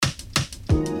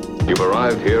You've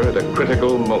arrived here at a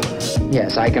critical moment.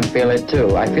 Yes, I can feel it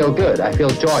too. I feel good. I feel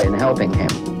joy in helping him.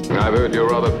 I've heard you're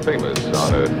rather famous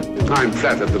on Earth. I'm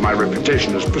flattered that my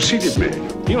reputation has preceded me.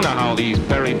 You know how these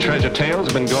buried treasure tales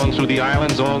have been going through the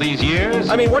islands all these years?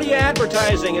 I mean, what are you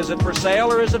advertising? Is it for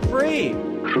sale or is it free?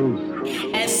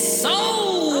 Truth. And so...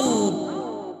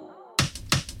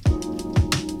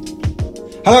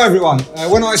 Hello everyone.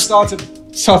 When I started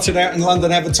out in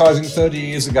London advertising 30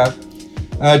 years ago,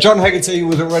 John Hegarty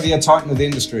was already a titan of the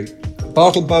industry.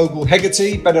 Bartle Bogle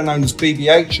Hegarty, better known as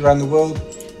BBH around the world,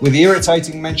 with the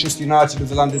irritating Manchester United of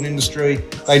the London industry,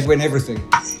 they'd win everything.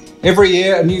 Every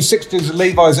year, a new 60s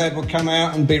Levi's ad would come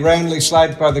out and be roundly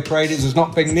slagged by the creators as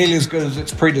not being nearly as good as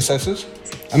its predecessors.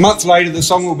 A month later, the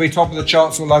song will be top of the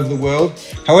charts all over the world,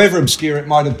 however obscure it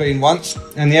might have been once,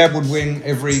 and the ad would win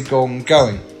every gong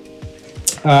going.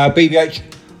 BBH,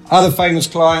 other famous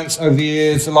clients over the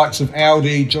years, the likes of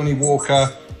Audi, Johnny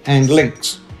Walker, and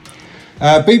Lynx.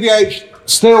 BBH,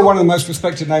 still one of the most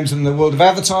respected names in the world of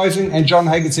advertising, and John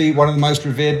Hegarty, one of the most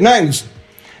revered names.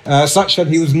 Such that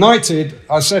he was knighted,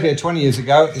 I said here 20 years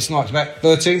ago, it's not about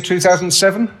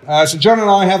 2007. So John and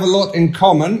I have a lot in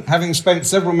common, having spent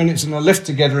several minutes in a lift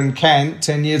together in Cannes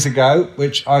 10 years ago,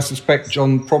 which I suspect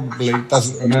John probably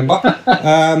doesn't remember.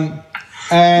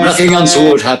 Nothing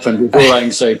untoward happened, is all I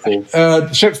can say, Paul.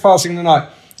 Ships passing the night.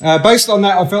 Based on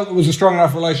that, I felt there was a strong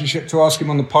enough relationship to ask him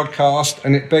on the podcast,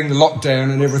 and it being the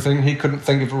lockdown and everything, he couldn't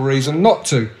think of a reason not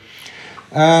to.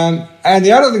 And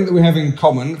the other thing that we have in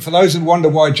common, for those who wonder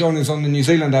why John is on the New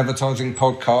Zealand Advertising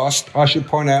Podcast, I should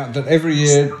point out that every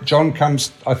year John comes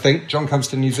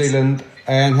to New Zealand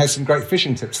and has some great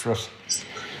fishing tips for us.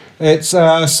 It's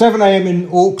 7 a.m. in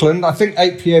Auckland, I think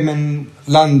 8 p.m. in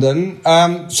London.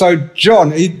 So,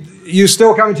 John, are you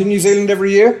still coming to New Zealand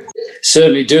every year?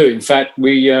 Certainly do. In fact,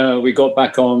 we got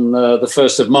back on the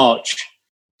 1st of March,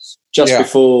 just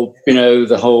before,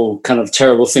 the whole kind of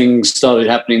terrible things started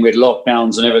happening with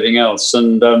lockdowns and everything else.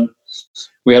 And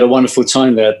we had a wonderful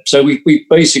time there. So we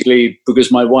basically,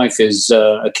 because my wife is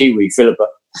a Kiwi, Philippa,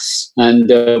 and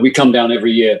we come down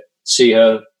every year, see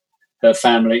her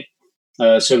family.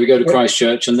 So we go to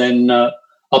Christchurch and then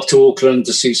up to Auckland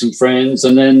to see some friends,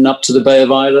 and then up to the Bay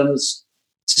of Islands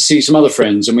to see some other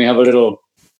friends. And we have a little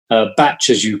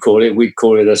batch, as you call it. We'd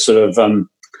call it a sort of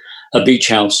a beach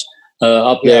house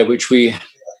up there, which we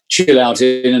chill out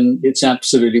in, and it's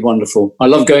absolutely wonderful. I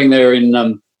love going there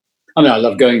I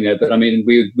love going there, but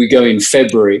we go in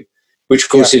February, which of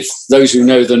course, if those who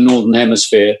know the Northern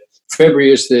Hemisphere,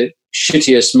 February is the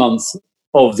shittiest month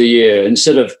of the year.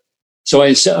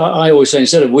 I always say,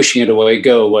 instead of wishing it away,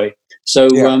 go away. So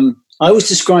I always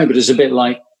describe it as a bit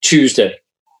like Tuesday.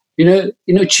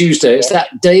 Tuesday, it's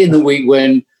that day in the week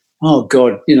when, oh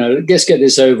God, let's get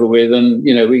this over with and,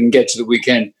 we can get to the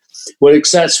weekend. Well,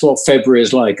 that's what February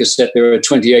is like, except there are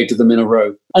 28 of them in a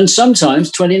row and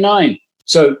sometimes 29.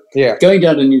 So going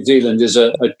down to New Zealand is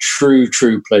a true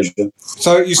pleasure.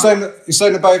 So you stay in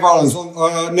the Bay of Islands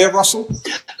near Russell?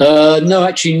 No,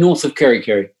 actually north of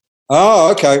Kerikeri.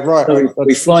 Oh, okay, right. So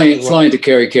we fly into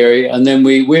Kerikeri, and then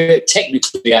we're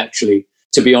technically, actually,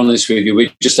 to be honest with you,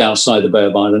 we're just outside the Bay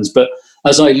of Islands. But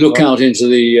as I look out into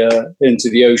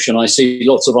the ocean, I see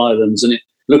lots of islands, and it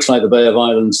looks like the Bay of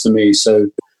Islands to me. So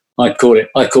I call it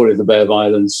the Bay of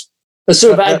Islands. There's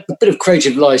sort of a bit of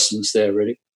creative license there,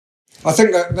 really. I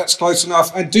think that's close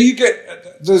enough. And do you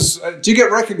get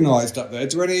recognised up there?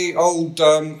 Do any old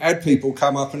ad people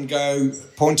come up and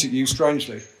point at you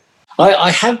strangely?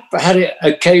 I have had it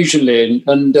occasionally,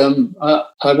 and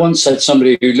I once had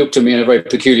somebody who looked at me in a very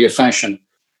peculiar fashion,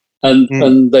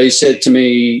 and they said to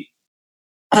me,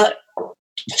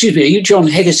 "Excuse me, are you John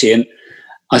Hegarty?" And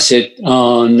I said,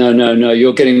 "Oh, no,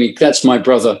 you're getting me. That's my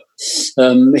brother.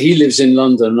 He lives in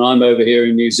London, and I'm over here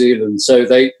in New Zealand." So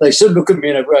they sort of look at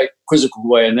me in a very quizzical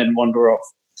way and then wander off.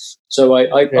 So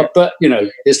but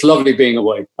it's lovely being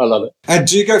away. I love it. And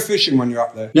do you go fishing when you're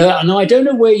up there? No, I don't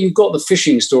know where you got the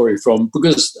fishing story from,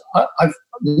 because I've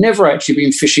never actually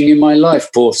been fishing in my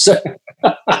life, Paul. So,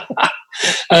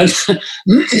 and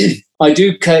I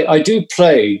do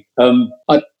play.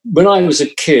 When I was a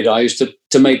kid, I used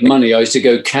to make money. I used to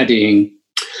go caddying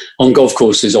on golf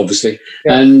courses, obviously,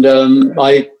 and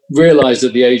I realised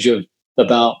at the age of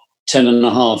about 10 and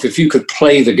a half, if you could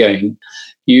play the game,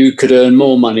 you could earn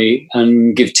more money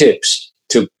and give tips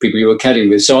to people you were caddying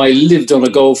with. So I lived on a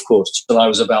golf course till I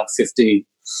was about 15.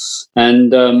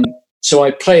 And so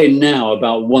I play now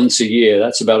about once a year.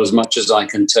 That's about as much as I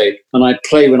can take. And I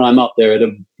play when I'm up there at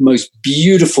a most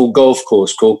beautiful golf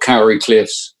course called Kauri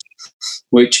Cliffs,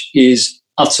 which is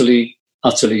utterly,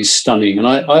 utterly stunning. And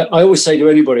I always say to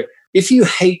anybody, if you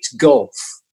hate golf,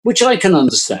 which I can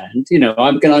understand.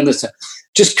 I can understand.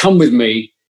 Just come with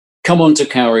me, come onto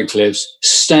Kauri Cliffs,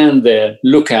 stand there,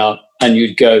 look out, and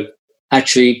you'd go,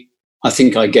 actually, I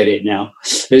think I get it now.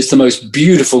 It's the most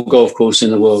beautiful golf course in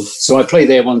the world. So I play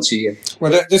there once a year.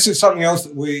 Well, this is something else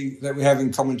that we have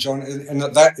in common, John, and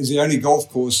that is the only golf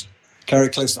course, Kauri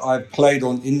Cliffs, that I've played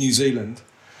on in New Zealand.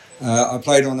 I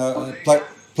played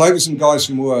played with some guys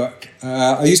from work.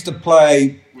 I used to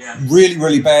play really,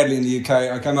 really badly in the UK.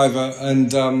 I came over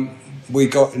and we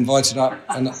got invited up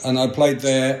and I played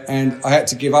there, and I had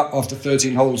to give up after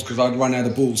 13 holes because I'd run out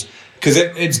of balls. Because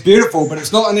it's beautiful, but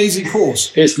it's not an easy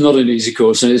course. It's not an easy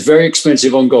course, and it's very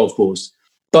expensive on golf course.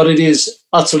 But it is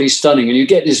utterly stunning, and you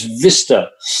get this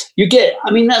vista.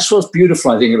 That's what's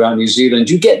beautiful, I think, about New Zealand.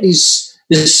 You get this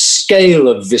scale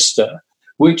of vista,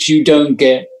 which you don't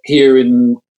get here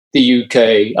in the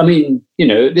UK.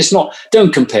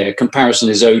 Don't compare. Comparison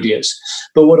is odious.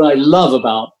 But what I love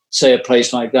about, say, a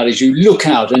place like that is you look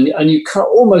out and you can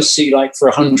almost see like for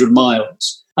 100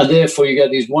 miles. And therefore, you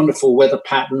get these wonderful weather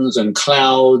patterns and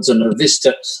clouds and a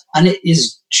vista, and it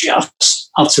is just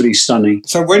utterly stunning.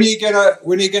 So, when are you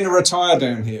gonna retire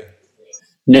down here?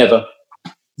 Never.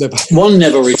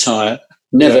 Never retire.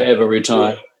 Never ever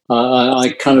retire.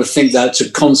 I kind of think that's a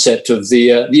concept of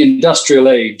the industrial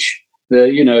age.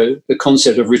 The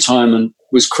concept of retirement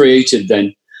was created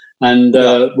then, and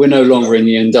we're no longer in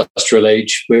the industrial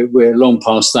age. We're long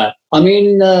past that.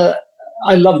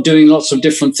 I love doing lots of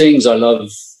different things. I love,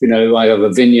 I have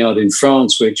a vineyard in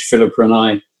France, which Philippa and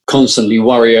I constantly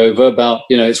worry over about.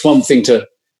 It's one thing to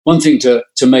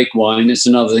make wine; it's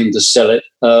another thing to sell it.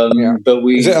 But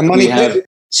is it a money pit?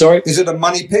 Sorry, is it a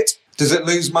money pit? Does it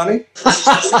lose money?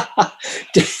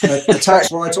 a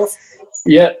tax write-off?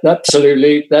 Yeah,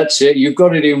 absolutely. That's it. You've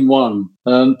got it in one.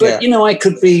 I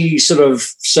could be sort of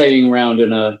sailing around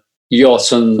in a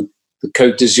yacht on the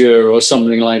Côte d'Azur or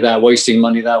something like that, wasting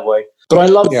money that way. But I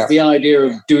love the idea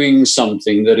of doing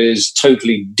something that is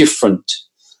totally different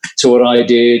to what I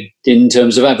did in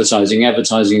terms of advertising.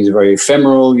 Advertising is very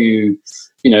ephemeral. What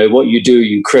you do,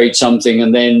 you create something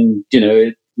and then,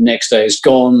 next day it's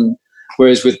gone.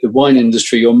 Whereas with the wine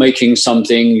industry, you're making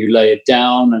something, you lay it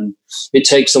down and it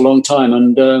takes a long time.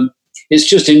 And it's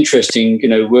just interesting,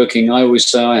 working. I always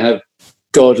say I have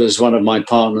God as one of my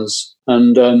partners.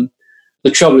 And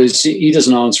the trouble is he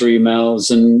doesn't answer emails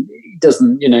and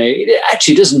it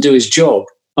actually doesn't do his job.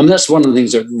 That's one of the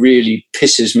things that really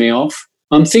pisses me off.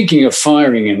 I'm thinking of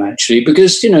firing him actually,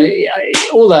 because,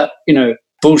 all that,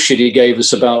 bullshit he gave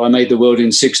us about I made the world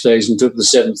in 6 days and took the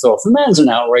 7th off. The man's an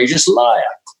outrageous liar.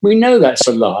 We know that's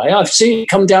a lie. I've seen him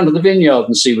come down to the vineyard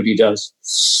and see what he does.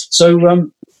 So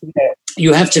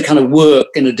you have to kind of work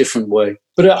in a different way.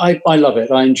 But I love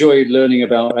it. I enjoy learning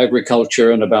about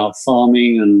agriculture and about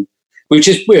farming, and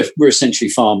we're essentially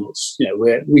farmers.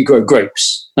 We grow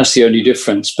grapes. That's the only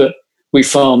difference. But we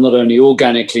farm not only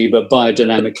organically but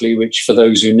biodynamically, which for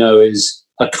those who know is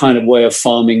a kind of way of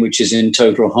farming which is in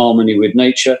total harmony with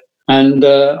nature. And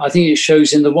I think it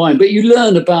shows in the wine. But you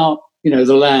learn about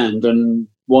the land and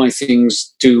why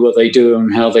things do what they do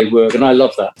and how they work. And I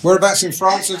love that. Whereabouts in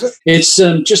France is it? It's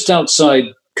just outside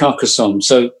Carcassonne.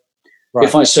 So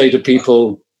if I say to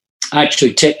people,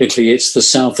 actually, technically, it's the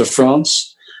south of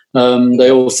France.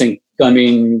 They all think,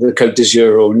 the Côte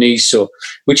d'Azur or Nice,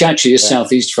 which actually is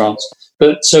southeast France.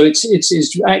 But so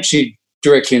it's actually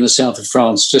directly in the south of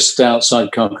France, just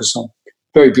outside Carcassonne.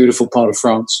 Very beautiful part of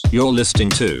France. You're listening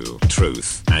to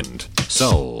Truth and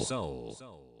Soul.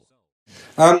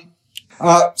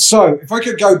 So if I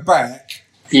could go back,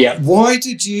 why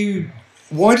did you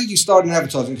start in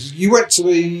advertising? Because you went to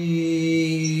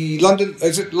the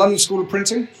London School of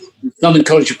Printing? London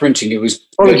College of Printing. It was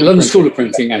London School of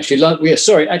Printing, actually.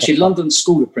 London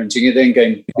School of Printing. It then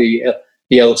came the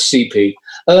LCP.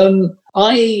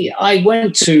 I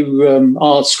went to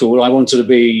art school. I wanted to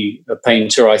be a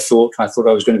painter. I thought I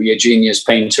was going to be a genius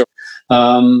painter.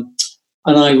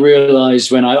 And I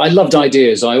realized when I loved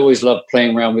ideas. I always loved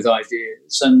playing around with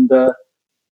ideas. And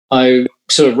I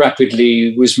sort of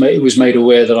rapidly was made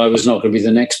aware that I was not going to be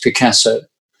the next Picasso.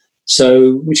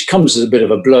 So, which comes as a bit of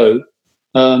a blow.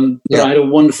 But I had a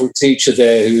wonderful teacher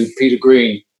there, Peter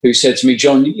Green, who said to me,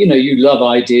 John, you love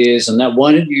ideas and that.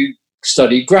 Why don't you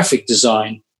study graphic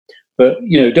design? But,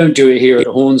 don't do it here at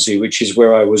Hornsey, which is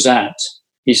where I was at.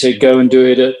 He said, go and do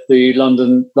it at the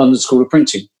London School of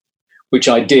Printing, which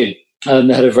I did. And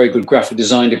they had a very good graphic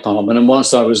design department. And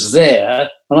once I was there,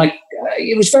 and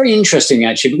it was very interesting,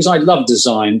 actually, because I love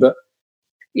design. But,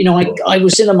 I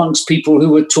was in amongst people who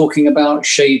were talking about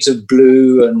shades of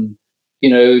blue and,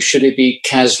 should it be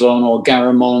Caslon or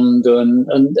Garamond?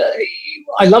 And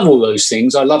I love all those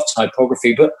things. I love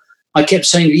typography. But I kept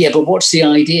saying, yeah, but what's the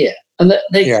idea? And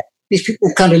these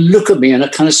people kind of look at me in a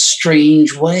kind of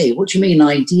strange way. What do you mean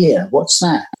idea? What's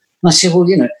that? And I said, well,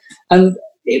 and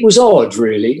it was odd,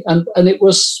 really. And it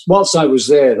was whilst I was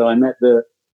there that I met the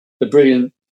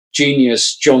brilliant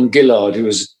genius John Gillard, who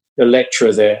was a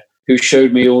lecturer there, who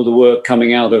showed me all the work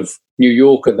coming out of New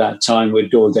York at that time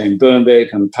with Dordain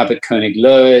Bernbeck and Papert Koenig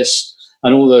Lois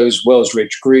and all those Wells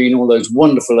Rich Green, all those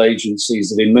wonderful agencies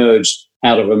that emerged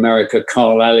out of America,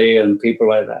 Carl Alley and people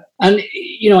like that. And,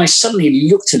 I suddenly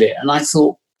looked at it and I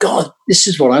thought, God, this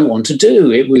is what I want to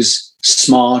do. It was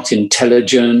smart,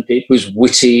 intelligent, it was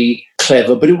witty,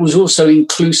 clever, but it was also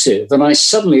inclusive. And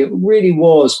it really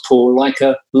was, Paul, like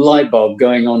a light bulb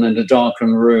going on in a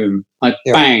darkened room.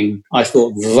 Bang, I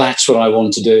thought, that's what I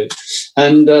want to do.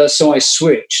 And so I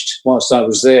switched whilst I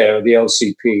was there at the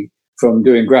LCP from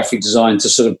doing graphic design to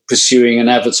sort of pursuing an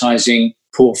advertising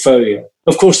portfolio.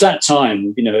 Of course, that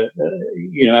time,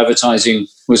 advertising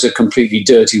was a completely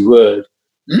dirty word.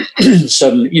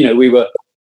 Suddenly, we were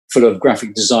full of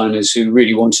graphic designers who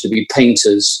really wanted to be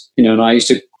painters, and I used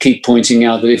to keep pointing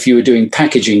out that if you were doing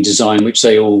packaging design, which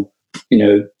they all,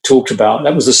 talked about,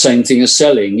 that was the same thing as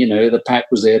selling. The pack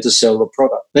was there to sell the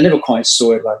product. They never quite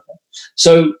saw it like that.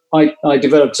 So I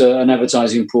developed an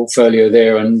advertising portfolio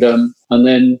there, and then,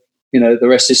 the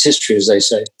rest is history, as they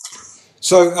say.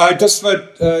 So just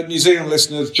for New Zealand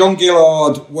listeners, John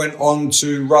Gillard went on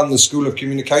to run the School of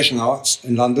Communication Arts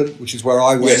in London, which is where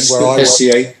I went. Yes,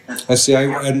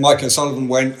 SCA, and Mike O'Sullivan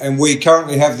went. And we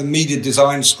currently have the Media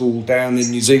Design School down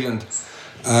in New Zealand,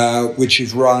 which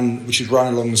is run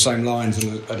along the same lines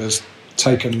and has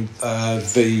taken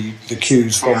the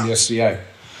cues from the SCA.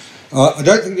 I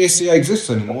don't think the SCA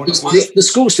exists anymore. The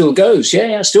school still goes,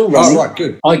 still running. Oh, right,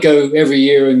 good. I go every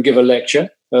year and give a lecture.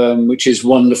 Which is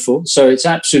wonderful. So it's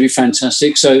absolutely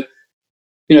fantastic. So,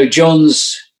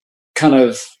 John's kind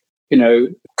of,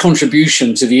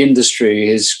 contribution to the industry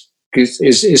is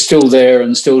still there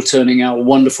and still turning out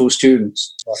wonderful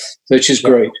students, which is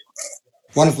great.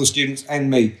 Wonderful students and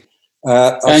me.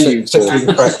 And you,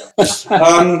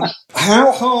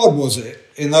 how hard was it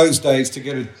in those days to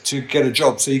get a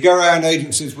job? So you go around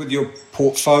agencies with your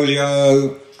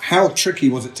portfolio. How tricky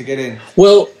was it to get in?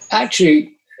 Well,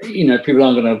 actually, people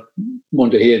aren't going to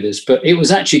want to hear this, but it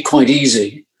was actually quite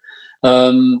easy.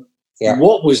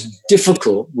 What was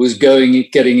difficult was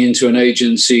getting into an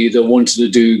agency that wanted to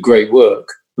do great work.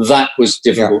 That was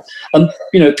difficult. And,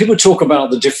 people talk about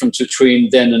the difference between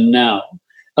then and now.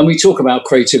 And we talk about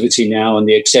creativity now and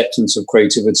the acceptance of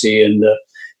creativity and,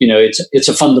 it's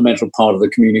a fundamental part of the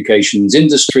communications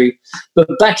industry. But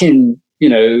back in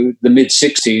the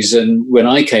mid-'60s, and when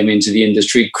I came into the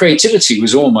industry, creativity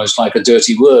was almost like a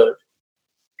dirty word.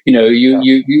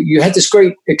 You had this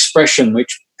great expression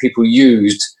which people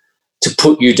used to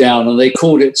put you down, and they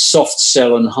called it soft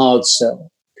sell and hard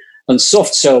sell. And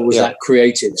soft sell was that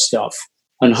creative stuff,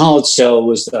 and hard sell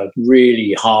was that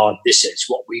really hard, this is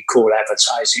what we call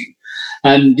advertising.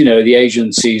 And, the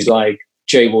agencies like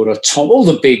J. Walter Tom, all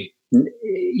the big,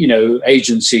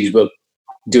 agencies were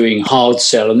doing hard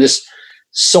sell, and this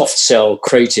soft sell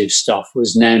creative stuff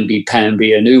was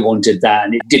namby-pamby, and who wanted that,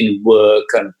 and it didn't work,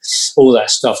 and all that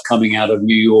stuff coming out of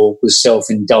New York was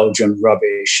self-indulgent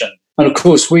rubbish. And of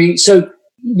course,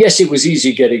 yes, it was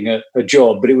easy getting a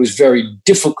job, but it was very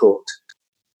difficult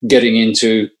getting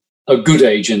into a good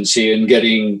agency and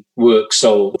getting work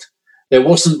sold. There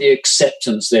wasn't the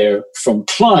acceptance there from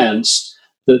clients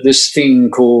that this thing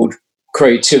called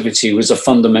creativity was a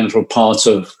fundamental part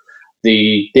of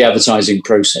the advertising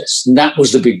process. And that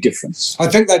was the big difference. I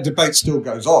think that debate still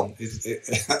goes on.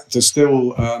 There's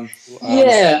still...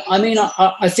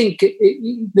 I think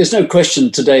there's no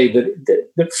question today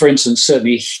that, for instance,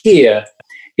 certainly here,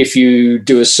 if you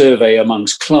do a survey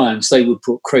amongst clients, they would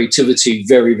put creativity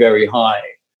very, very high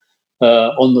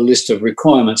on the list of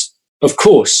requirements. Of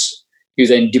course, you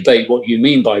then debate what you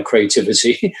mean by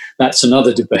creativity. That's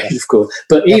another debate, of course.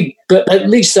 But at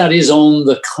least that is on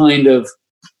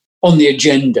the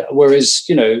agenda. Whereas,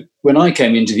 when I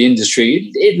came into the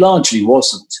industry, it largely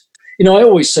wasn't. I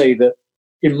always say that,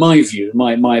 in my view,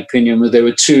 my opinion, there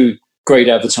were two great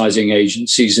advertising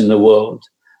agencies in the world.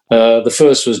 The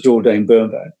first was Dordain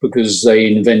Bernbeck, because they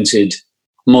invented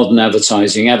modern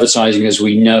advertising as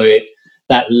we know it.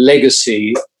 That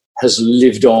legacy has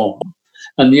lived on.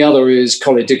 And the other is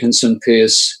Collett Dickinson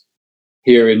Pierce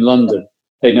here in London.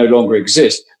 They no longer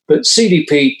exist. But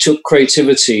CDP took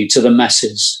creativity to the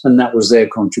masses, and that was their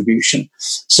contribution.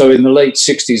 So in the late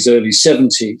 60s, early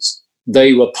 70s,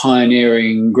 they were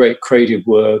pioneering great creative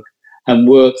work and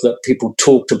work that people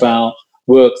talked about,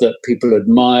 work that people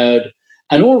admired.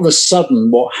 And all of a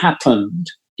sudden, what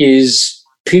happened is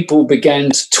people began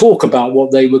to talk about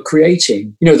what they were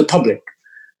creating. The public,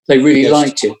 they really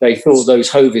liked it. They thought those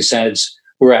Hovis ads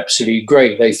were absolutely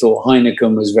great. They thought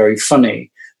Heineken was very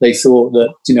funny. They thought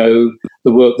that,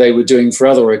 the work they were doing for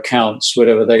other accounts,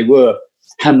 whatever they were,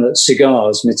 Hamlet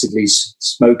cigars, admittedly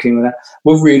smoking that,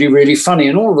 were really, really funny.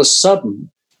 And all of a sudden,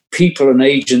 people and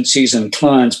agencies and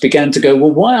clients began to go,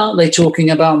 well, why aren't they talking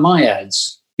about my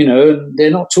ads? They're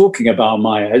not talking about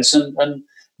my ads. And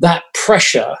that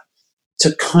pressure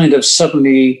to kind of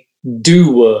suddenly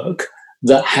do work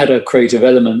that had a creative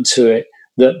element to it,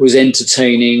 that was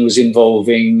entertaining, was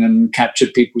involving, and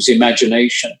captured people's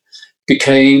imagination,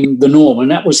 became the norm.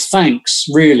 And that was thanks,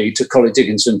 really, to Collett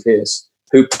Dickinson Pearce,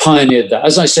 who pioneered that.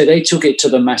 As I say, they took it to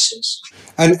the masses.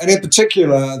 And in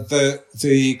particular,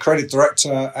 the creative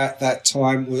director at that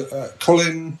time was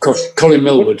Colin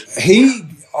Millwood. He,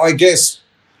 I guess,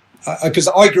 because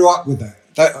I grew up with that.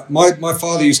 My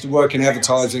father used to work in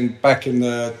advertising back in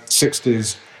the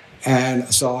 60s,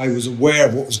 and so I was aware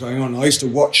of what was going on. I used to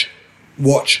watch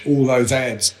all those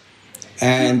ads,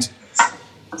 and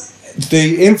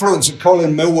the influence that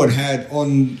Colin Millwood had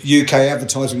on UK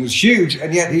advertising was huge,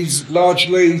 and yet he's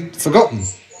largely forgotten.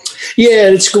 Yeah,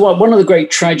 it's one of the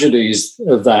great tragedies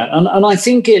of that, and I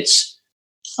think it's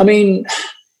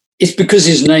because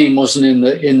his name wasn't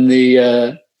in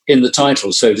the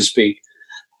title, so to speak.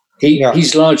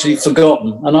 He's largely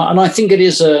forgotten, and I think it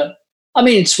is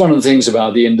it's one of the things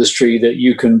about the industry that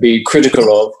you can be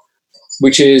critical of,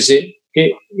 which is it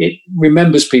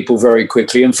remembers people very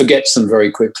quickly and forgets them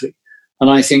very quickly. And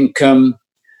I think,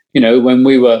 when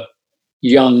we were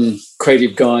young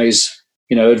creative guys,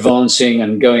 advancing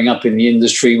and going up in the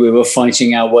industry, we were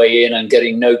fighting our way in and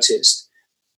getting noticed.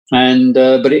 And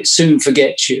but it soon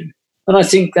forgets you. And I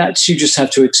think you just have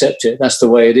to accept it. That's the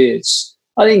way it is.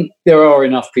 I think there are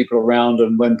enough people around,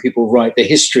 and when people write the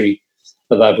history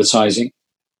of advertising,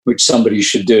 which somebody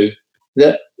should do,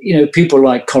 that, people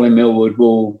like Colin Millwood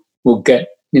will get,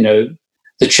 the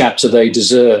chapter they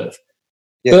deserve.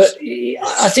 Yes. But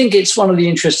I think it's one of the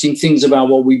interesting things about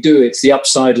what we do. It's the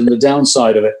upside and the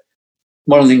downside of it.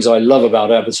 One of the things I love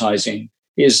about advertising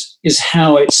is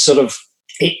how it's sort of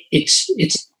it's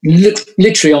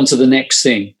literally onto the next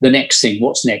thing.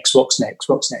 What's next?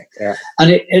 Yeah.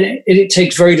 And it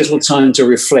takes very little time to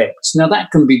reflect. Now that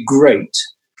can be great,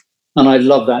 and I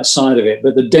love that side of it.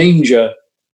 But the danger,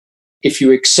 if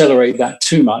you accelerate that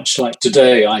too much, like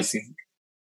today, I think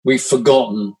we've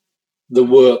forgotten the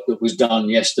work that was done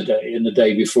yesterday and the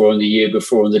day before and the year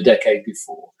before and the decade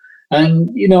before.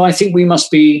 And, I think we must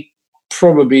be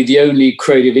probably the only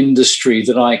creative industry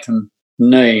that I can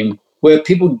name where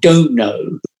people don't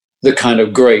know the kind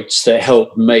of greats that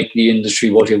helped make the industry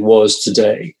what it was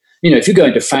today. If you go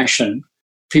into fashion,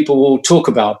 people will talk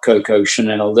about Coco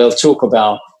Chanel, they'll talk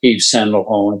about Yves Saint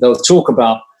Laurent, they'll talk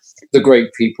about the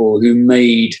great people who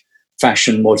made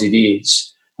fashion what it is.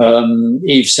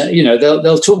 Yves,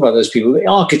 they'll talk about those people.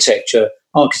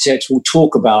 Architects will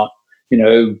talk about,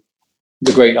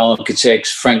 the great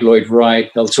architects, Frank Lloyd Wright.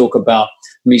 They'll talk about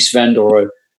Mies van der Rohe.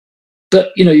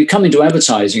 But, you come into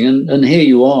advertising and here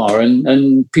you are,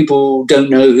 and people don't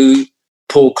know who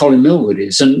Paul Colin Millwood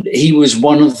is. And he was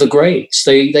one of the greats.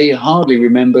 They hardly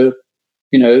remember,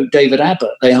 David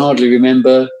Abbott. They hardly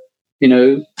remember,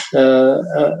 a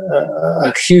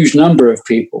huge number of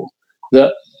people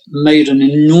that made an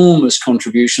enormous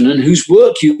contribution and whose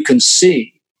work you can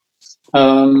see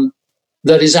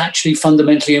that is actually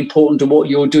fundamentally important to what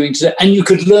you're doing today and you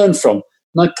could learn from.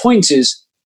 My point is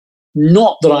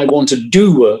not that I want to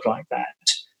do work like that.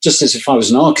 Just as if I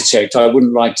was an architect, I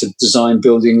wouldn't like to design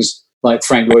buildings like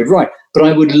Frank Lloyd Wright, but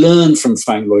I would learn from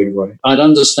Frank Lloyd Wright. I'd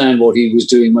understand what he was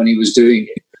doing when he was doing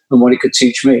it and what it could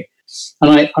teach me.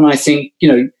 And I think,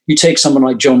 you take someone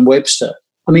like John Webster.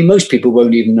 Most people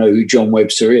won't even know who John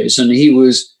Webster is. And he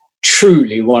was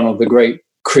truly one of the great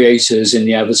creators in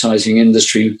the advertising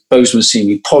industry. Bose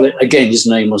Massini, Pollitt, again, his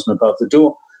name wasn't above the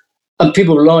door. And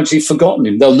people have largely forgotten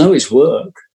him. They'll know his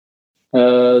work.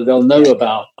 They'll know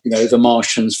about, the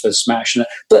Martians for Smash.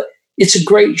 But it's a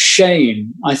great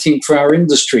shame, I think, for our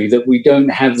industry that we don't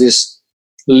have this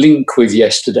link with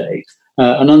yesterday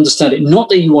and understand it. Not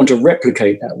that you want to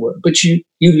replicate that work, but you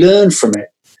learn from it.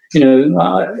 When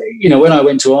I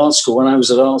went to art school, when I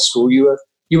was at art school, you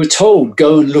were told,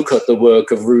 go and look at the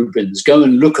work of Rubens, go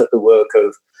and look at the work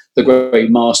of the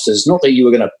great masters. Not that you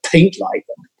were going to paint like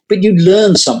them, but you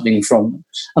learn something from them.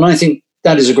 And I think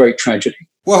that is a great tragedy.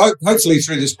 Well, hopefully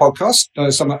through this podcast,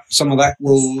 some of that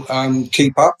will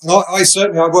keep up. I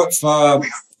worked for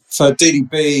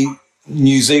DDB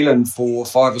New Zealand for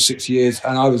 5 or 6 years,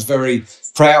 and I was very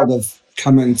proud of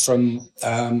coming from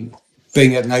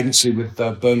being at an agency with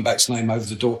Bernbach's name over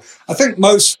the door. I think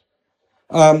most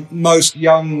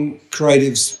young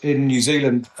creatives in New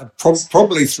Zealand,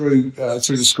 probably through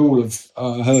the school, have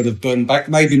heard of Bernbach.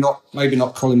 Maybe not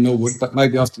Colin Millwood, but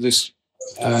maybe after this.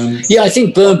 I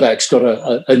think Bernbach's got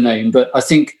a name, but I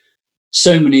think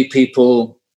so many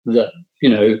people that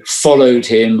followed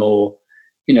him or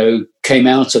came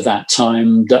out of that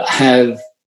time that have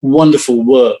wonderful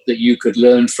work that you could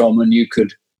learn from, and you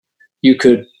could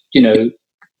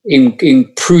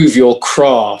improve your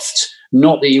craft.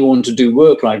 Not that you want to do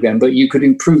work like them, but you could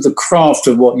improve the craft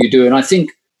of what you do. And I think,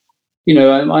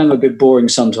 I'm a bit boring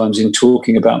sometimes in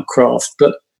talking about craft,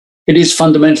 but it is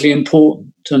fundamentally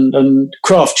important. And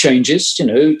craft changes,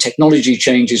 technology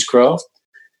changes craft,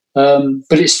 but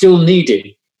it's still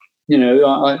needed.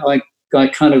 I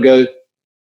kind of go,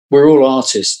 we're all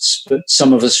artists, but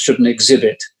some of us shouldn't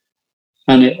exhibit.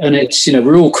 And it's,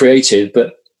 we're all creative,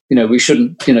 but, we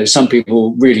shouldn't, some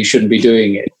people really shouldn't be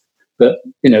doing it. But,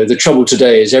 the trouble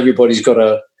today is everybody's got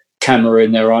a camera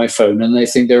in their iPhone and they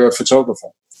think they're a photographer.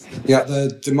 Yeah,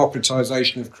 the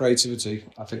democratization of creativity,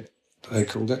 I think they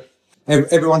called it.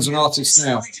 Everyone's an artist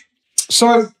now.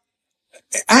 So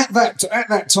at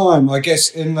that time, I guess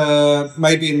in the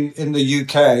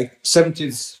UK,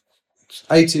 70s,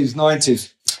 80s,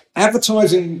 90s,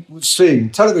 advertising was seen,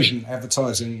 television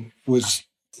advertising was,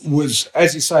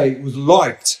 as you say, was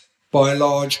liked by a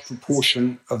large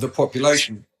proportion of the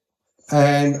population.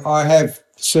 And I have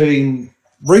seen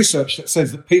research that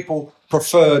says that people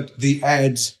preferred the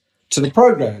ads to the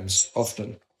programs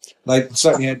often. They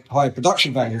certainly had higher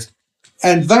production values.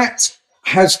 And that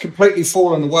has completely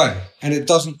fallen away, and it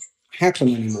doesn't happen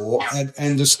anymore.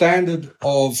 And the standard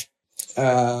of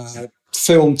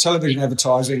film, television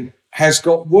advertising has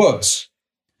got worse,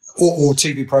 or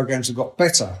TV programs have got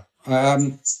better.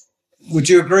 Would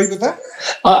you agree with that?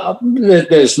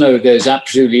 There's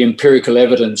absolutely empirical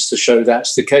evidence to show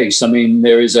that's the case. I mean,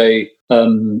 there is a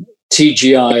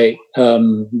TGI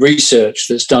research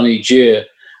that's done each year,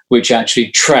 which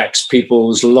actually tracks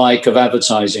people's like of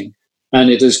advertising. And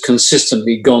it has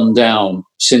consistently gone down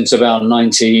since about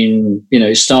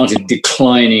it started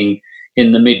declining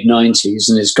in the mid-90s,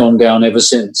 and it's gone down ever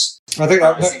since. I think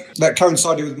that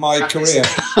coincided with my career.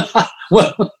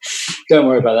 Well, don't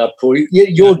worry about that, Paul.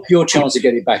 Your chance to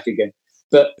get it back again.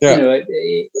 But,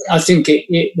 I think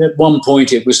at one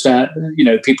point it was that,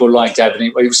 people liked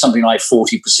advertising. It was something like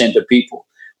 40% of people,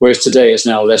 whereas today it's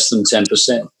now less than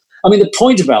 10%. I mean, the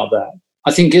point about that,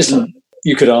 I think, isn't,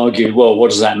 you could argue, well,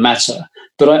 what does that matter?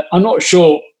 But I'm not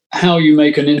sure how you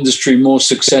make an industry more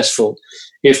successful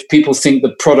if people think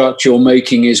the product you're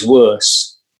making is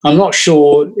worse. I'm not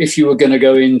sure if you were going to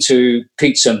go into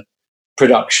pizza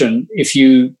production, if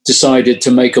you decided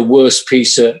to make a worse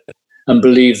pizza and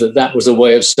believe that was a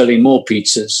way of selling more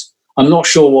pizzas. I'm not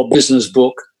sure what business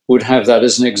book would have that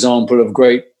as an example of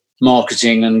great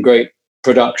marketing and great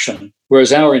production,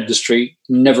 whereas our industry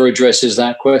never addresses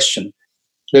that question.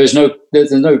 There's no,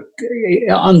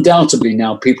 undoubtedly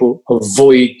now people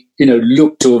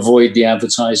look to avoid the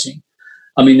advertising.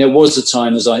 I mean, there was a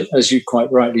time, as you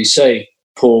quite rightly say,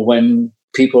 Paul, when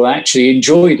people actually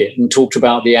enjoyed it and talked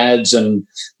about the ads, and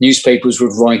newspapers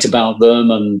would write about them,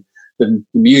 and the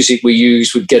music we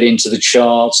used would get into the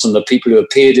charts, and the people who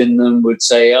appeared in them would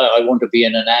say, I want to be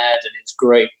in an ad, and it's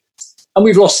great. And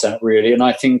we've lost that, really. And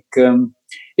I think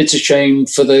it's a shame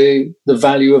for the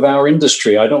value of our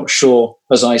industry. I'm not sure,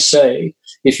 as I say,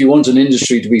 if you want an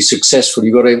industry to be successful,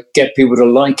 you've got to get people to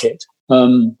like it,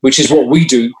 which is what we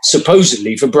do,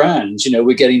 supposedly, for brands.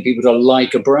 We're getting people to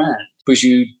like a brand, because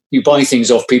you buy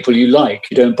things off people you like.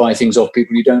 You don't buy things off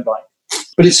people you don't like.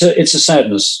 But it's a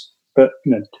sadness. But,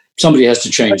 somebody has to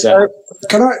change that.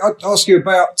 Can I ask you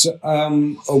about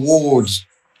awards,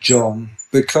 John?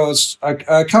 Because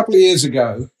a couple of years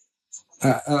ago, 2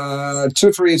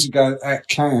 or 3 years ago at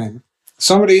Cannes,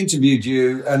 somebody interviewed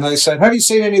you and they said, have you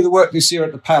seen any of the work this year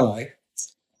at the Palais?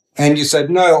 And you said,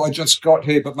 no, I just got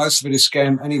here, but most of it is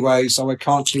scam anyway, so I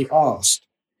can't be asked.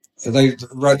 So they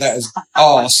wrote that as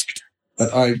asked,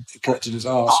 but I corrected it as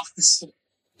asked.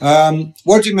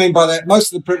 What do you mean by that?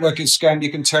 Most of the print work is scanned.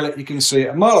 You can tell it. You can see it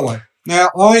a mile away. Now,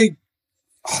 I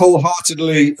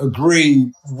wholeheartedly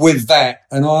agree with that,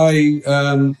 and I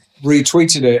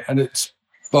retweeted it, and it's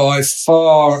by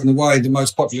far and away the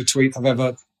most popular tweet I've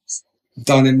ever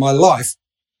done in my life.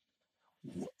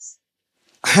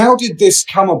 How did this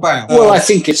come about? Well, I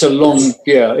think it's a long,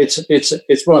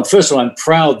 it's well, first of all, I'm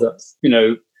proud that,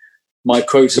 my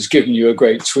quote has given you a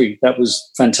great tweet. That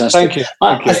was fantastic. Thank you.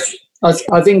 I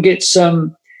think it's,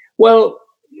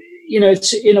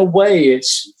 it's in a way,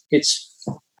 it's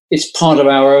it's part of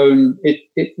our own,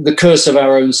 the curse of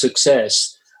our own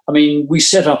success. I mean, we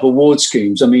set up award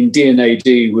schemes. I mean,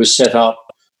 D&AD was set up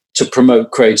to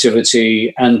promote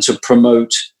creativity and to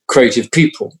promote creative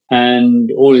people. And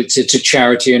it's a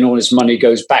charity, and all its money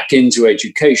goes back into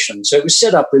education. So it was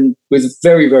set up with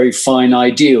very, very fine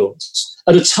ideals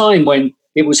at a time when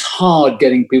it was hard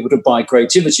getting people to buy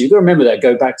creativity. You've got to remember that,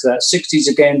 go back to that 60s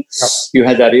again. Yep. You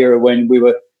had that era when we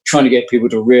were trying to get people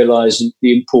to realize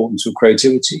the importance of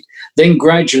creativity. Then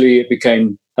gradually it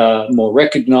became more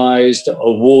recognized,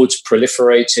 awards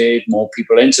proliferated, more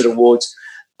people entered awards.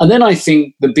 And then I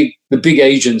think the big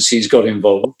agencies got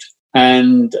involved,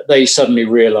 and they suddenly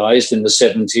realized in the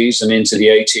 70s and into the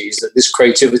 80s that this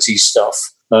creativity stuff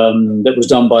that was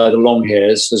done by the long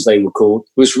hairs, as they were called,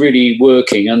 was really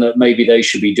working, and that maybe they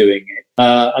should be doing it.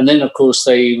 And then, of course,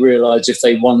 they realized if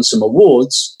they won some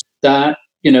awards that,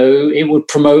 it would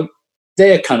promote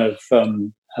their kind of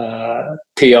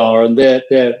PR and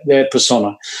their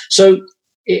persona. So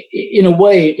in a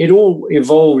way, it all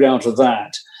evolved out of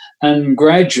that. And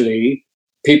gradually,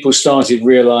 people started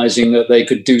realizing that they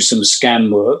could do some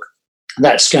scam work.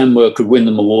 That scam work could win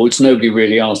them awards. Nobody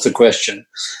really asked the question.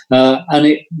 And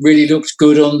it really looked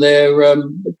good on their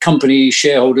company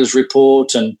shareholders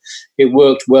report, and it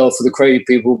worked well for the creative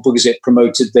people because it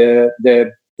promoted their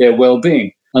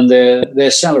well-being and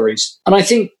their salaries. And I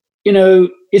think,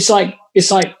 it's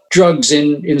like drugs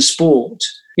in sport.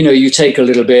 You take a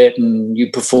little bit and you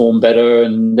perform better,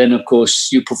 and then, of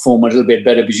course, you perform a little bit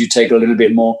better because you take a little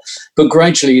bit more. But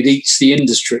gradually it eats the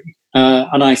industry.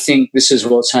 And I think this is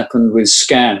what's happened with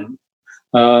scam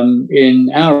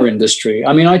in our industry.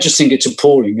 I mean, I just think it's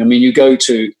appalling. I mean, you go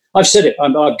to, I've said it,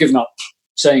 I've given up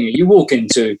saying it. You walk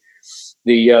into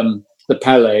the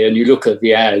Palais and you look at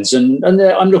the ads, and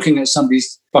I'm looking at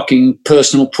somebody's fucking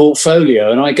personal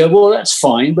portfolio, and I go, well, that's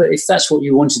fine, but if that's what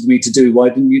you wanted me to do, why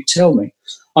didn't you tell me?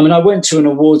 I mean, I went to an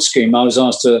award scheme. I was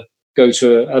asked to go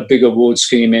to a big award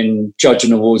scheme judge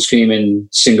an award scheme in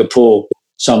Singapore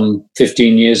some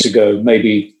 15 years ago,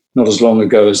 maybe not as long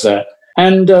ago as that.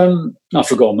 And I've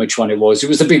forgotten which one it was. It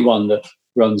was the big one that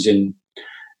runs in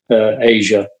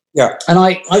Asia. Yeah. And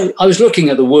I was looking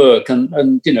at the work,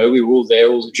 and we were all there,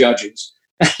 all the judges.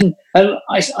 And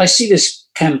I see this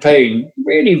campaign,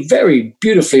 really very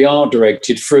beautifully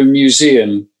art-directed for a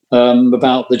museum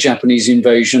about the Japanese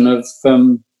invasion of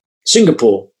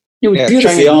Singapore. It was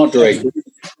beautifully art-directed,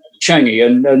 Changi.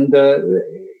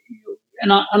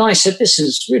 And I said, this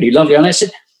is really lovely. And I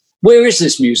said, where is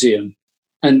this museum?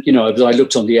 And, I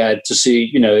looked on the ad to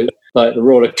see, like the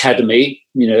Royal Academy,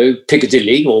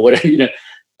 Piccadilly or whatever,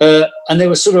 and there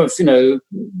was sort of, a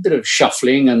bit of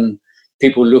shuffling and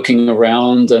people looking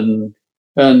around. And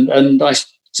I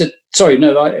said, sorry,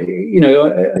 no,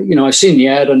 I've seen the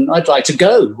ad and I'd like to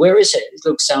go. Where is it? It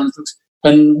looks.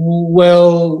 And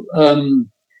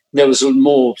there was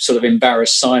more sort of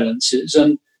embarrassed silences,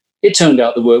 and it turned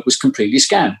out the work was completely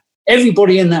scam.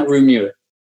 Everybody in that room knew it.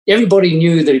 Everybody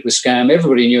knew that it was scam.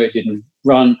 Everybody knew it didn't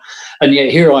run. And yet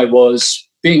here I was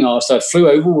being asked. I flew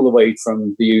over all the way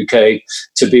from the UK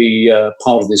to be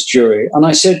part of this jury. And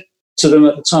I said to them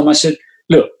at the time, I said,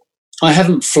 look, I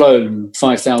haven't flown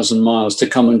 5,000 miles to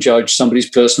come and judge somebody's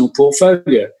personal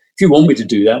portfolio. If you want me to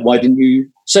do that, why didn't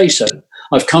you say so?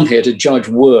 I've come here to judge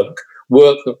work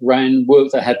that ran,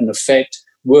 work that had an effect,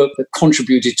 work that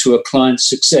contributed to a client's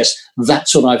success.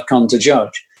 That's what I've come to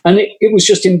judge. And it was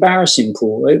just embarrassing,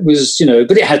 Paul. It was,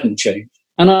 but it hadn't changed.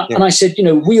 And I said,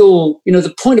 we all,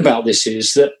 the point about this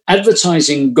is that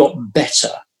advertising got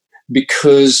better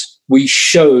because we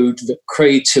showed that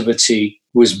creativity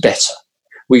was better.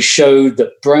 We showed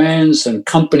that brands and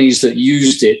companies that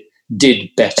used it did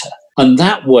better. And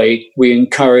that way we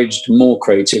encouraged more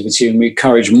creativity, and we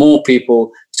encouraged more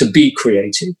people to be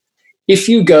creative. If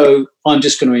you go, I'm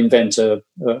just going to invent a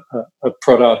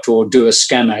product or do a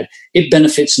scam ad, it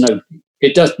benefits nobody.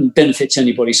 It doesn't benefit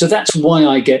anybody. So that's why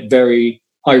I get very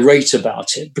irate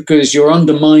about it, because you're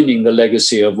undermining the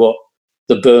legacy of what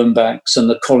the Birnbachs and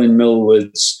the Colin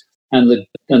Millwards and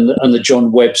the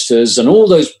John Websters and all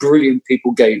those brilliant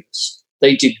people gave us.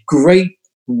 They did great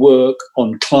work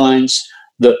on clients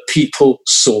that people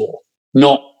saw,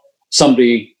 not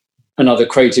another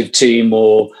creative team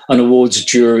or an awards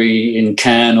jury in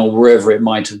Cannes or wherever it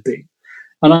might have been.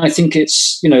 And I think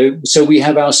it's, so we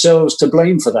have ourselves to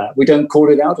blame for that. We don't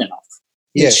call it out enough.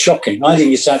 It's shocking. I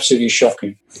think it's absolutely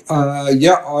shocking.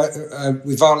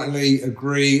 We violently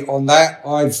agree on that.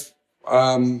 I've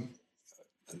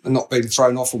not been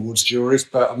thrown off awards juries,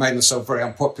 but I made myself very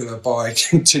unpopular by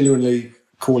continually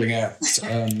calling out.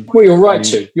 Well, you're right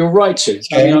to. You're right to.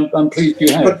 I mean, I'm pleased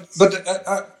you have.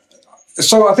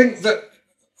 So I think that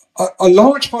a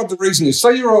large part of the reason is,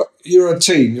 say you're a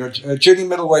team, you're a junior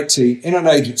middleweight team in an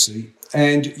agency,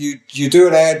 and you do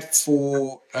an ad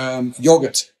for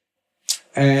yogurt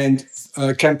and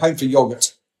a campaign for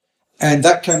yogurt, and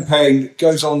that campaign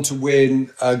goes on to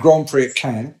win a Grand Prix at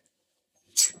Cannes,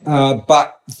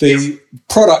 but the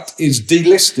product is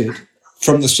delisted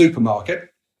from the supermarket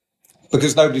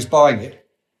because nobody's buying it.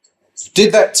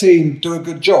 Did that team do a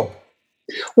good job?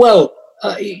 Well,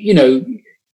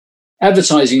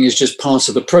 advertising is just part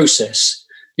of the process.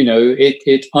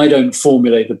 I don't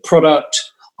formulate the product.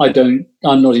 I'm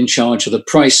not in charge of the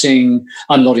pricing.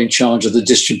 I'm not in charge of the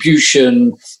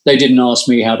distribution. They didn't ask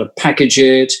me how to package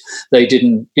it. They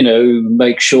didn't,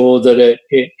 make sure that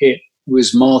it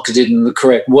was marketed in the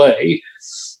correct way.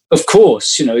 Of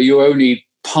course, you're only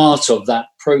part of that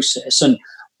process, and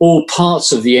all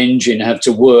parts of the engine have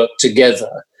to work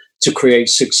together to create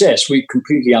success. We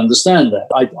completely understand that.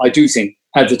 I do think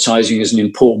advertising is an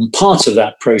important part of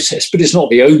that process, but it's not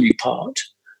the only part.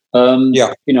 I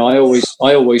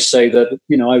always say that,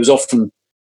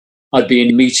 I'd be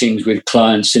in meetings with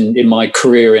clients in my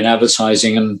career in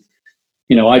advertising, and,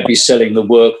 I'd be selling the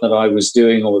work that I was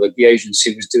doing or that the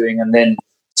agency was doing. And then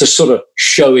to sort of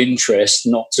show interest,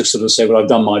 not to sort of say, well, I've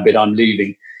done my bit, I'm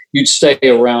leaving. You'd stay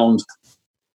around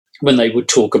when they would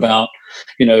talk about,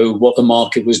 what the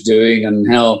market was doing and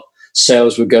how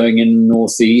sales were going in the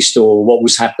Northeast, or what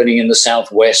was happening in the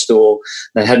Southwest, or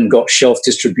they hadn't got shelf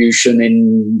distribution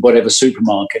in whatever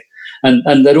supermarket.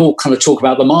 And they'd all kind of talk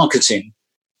about the marketing.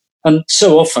 And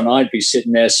so often I'd be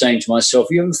sitting there saying to myself,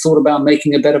 you ever thought about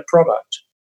making a better product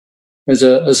as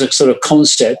a sort of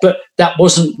concept? But that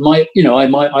wasn't my,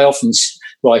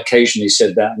 I occasionally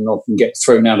said that and often get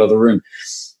thrown out of the room.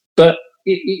 But,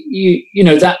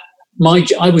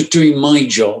 I was doing my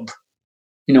job.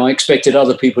 I expected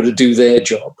other people to do their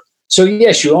job. So,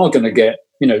 yes, you are going to get,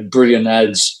 brilliant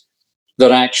ads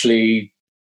that actually,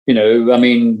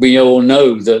 we all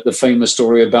know the famous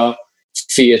story about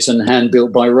Fiat and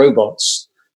hand-built by robots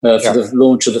for the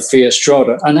launch of the Fiat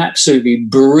Strada, an absolutely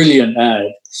brilliant ad.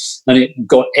 And it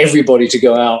got everybody to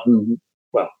go out and,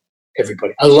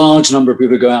 a large number of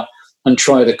people to go out and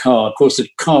try the car. Of course, the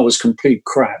car was complete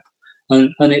crap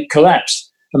and it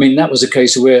collapsed. That was a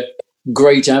case where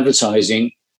great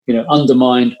advertising,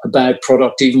 undermined a bad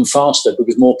product even faster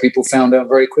because more people found out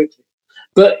very quickly.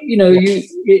 But,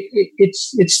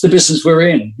 it's the business we're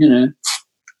in,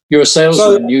 You're a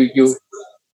salesman. So,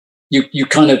 you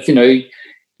kind of,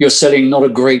 you're selling not a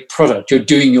great product. You're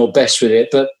doing your best with it,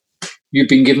 but you've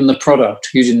been given the product.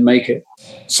 You didn't make it.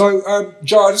 So,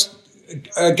 Joe, just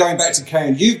going back to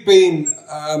Cannes, you've been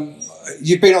on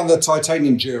the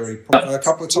Titanium jury a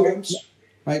couple of times,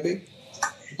 maybe.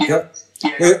 Yeah.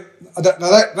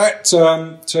 That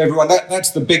to everyone,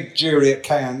 that's the big jury at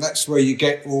Cannes. That's where you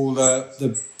get all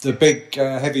the big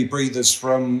heavy breathers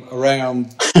from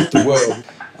around the world,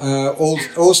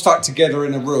 all stuck together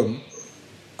in a room.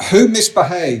 Who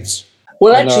misbehaves?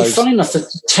 Well, actually, funny enough, the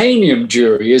Titanium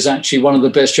jury is actually one of the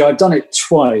best. I've done it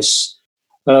twice.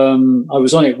 I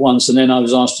was on it once, and then I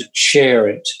was asked to chair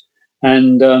it,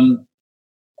 and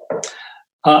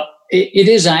it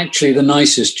is actually the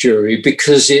nicest jury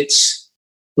because it's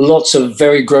lots of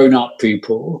very grown-up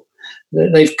people.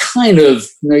 They've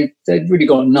really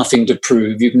got nothing to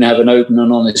prove. You can have an open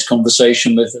and honest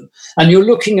conversation with them. And you're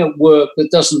looking at work that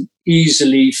doesn't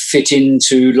easily fit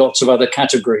into lots of other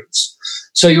categories.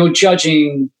 So you're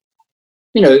judging,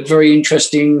 very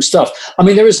interesting stuff.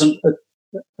 There isn't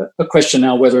a question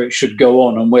now whether it should go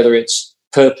on and whether its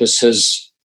purpose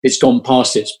it's gone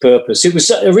past its purpose. It was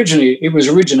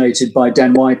originated by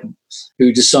Dan Whiten,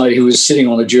 who was sitting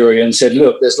on a jury and said,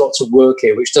 look, there's lots of work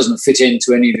here which doesn't fit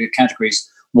into any of the categories.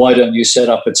 Why don't you set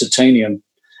up a titanium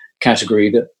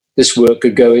category that this work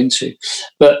could go into?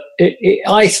 But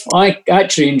I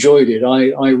actually enjoyed it.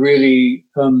 I really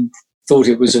thought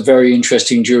it was a very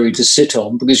interesting jury to sit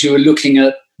on because you were looking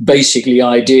at basically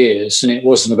ideas, and it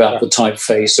wasn't about the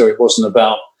typeface, or it wasn't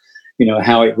about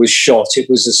how it was shot. It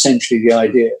was essentially the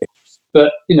idea.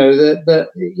 But,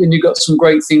 and you got some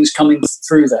great things coming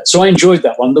through that. So I enjoyed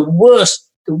that one. The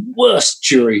worst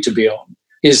jury to be on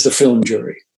is the film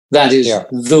jury. That is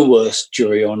the worst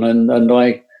jury on. And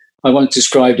I once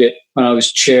described it when I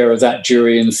was chair of that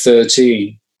jury in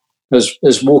 2013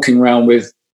 as walking around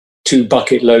with 2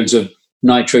 bucket loads of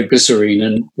nitroglycerine.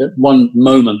 And at one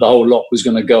moment, the whole lot was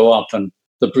going to go up. And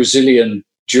the Brazilian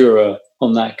juror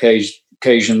on that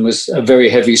occasion was a very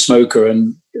heavy smoker,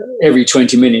 and every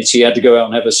 20 minutes he had to go out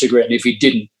and have a cigarette, and if he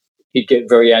didn't, he'd get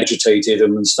very agitated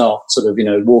and start sort of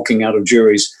walking out of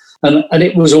juries, and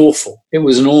it was awful. It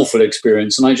was an awful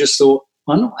experience, and I just thought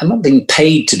I'm not being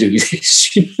paid to do this.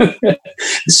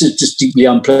 This is just deeply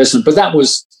unpleasant. But that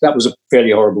was a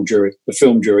fairly horrible jury, the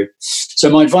film jury. So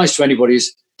my advice to anybody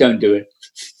is don't do it.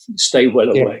 Stay well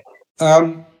away.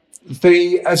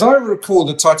 As I recall,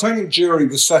 the Titanic jury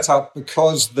was set up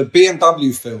because the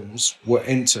BMW films were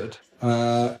entered.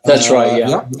 That's right,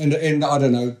 yeah. In I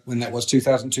don't know when that was,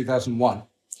 2000, 2001.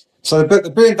 So the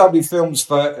BMW films,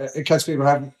 in case people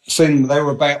haven't seen them, they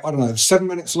were about, 7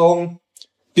 minutes long,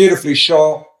 beautifully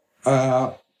shot,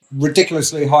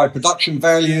 ridiculously high production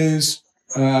values,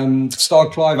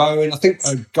 starred Clive Owen. I think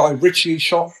Guy Ritchie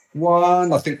shot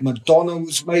one. I think Madonna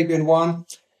was maybe in one.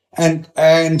 And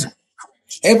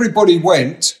everybody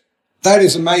went, that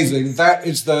is amazing. That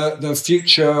is the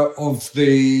future of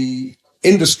the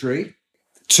industry,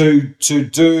 to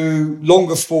do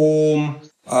longer form,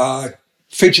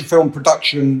 feature film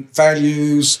production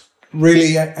values,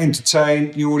 really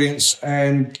entertain the audience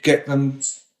and get them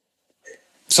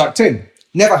sucked in.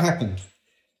 Never happened.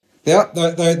 Yeah,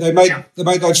 they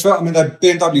made those films. I mean, the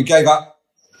BMW gave up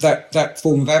that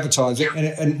form of advertising, and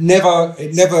it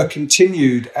never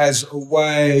continued as a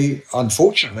way,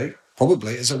 unfortunately,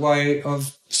 probably as a way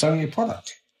of selling your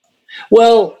product.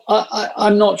 Well,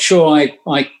 I'm not sure. I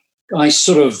like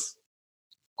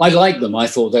them. I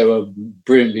thought they were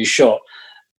brilliantly shot.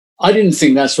 I didn't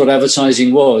think that's what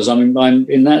advertising was. I mean, I'm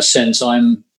in that sense. There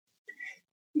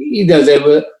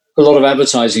were a lot of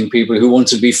advertising people who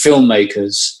wanted to be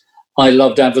filmmakers. I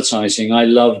loved advertising. I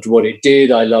loved what it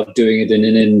did. I loved doing it in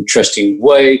an interesting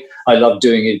way. I loved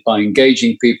doing it by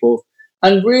engaging people.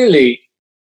 And really,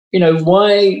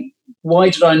 why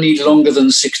did I need longer than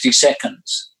 60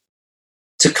 seconds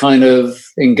to kind of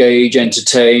engage,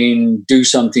 entertain, do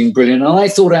something brilliant? And I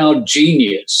thought our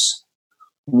genius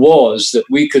was that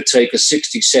we could take a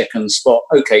 60-second spot,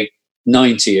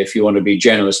 90 if you want to be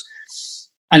generous,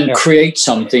 and create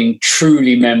something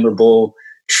truly memorable,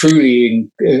 truly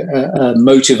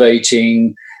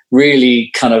motivating,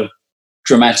 really kind of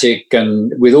dramatic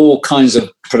and with all kinds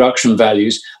of production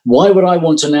values. Why would I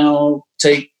want to now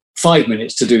take 5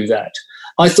 minutes to do that?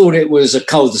 I thought it was a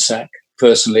cul-de-sac,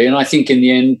 personally, and I think in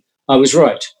the end I was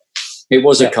right. It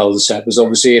was a cul-de-sac, because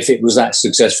obviously if it was that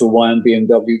successful, why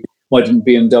didn't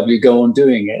BMW go on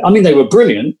doing it? I mean, they were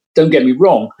brilliant, don't get me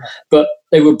wrong, but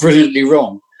they were brilliantly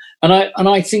wrong. And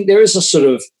I think there is a sort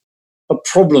of a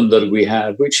problem that we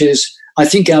have, which is I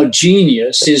think our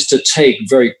genius is to take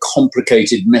very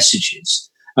complicated messages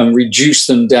and reduce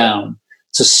them down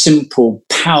to simple,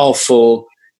 powerful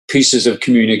pieces of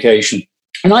communication.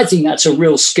 And I think that's a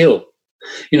real skill.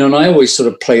 And I always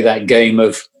sort of play that game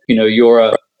of, you're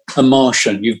a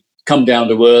Martian. You've come down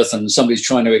to Earth and somebody's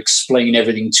trying to explain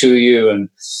everything to you. And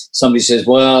somebody says,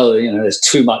 well, there's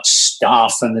too much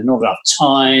stuff and there's not enough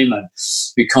time and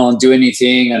we can't do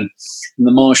anything. And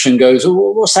the Martian goes,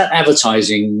 well, what's that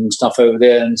advertising stuff over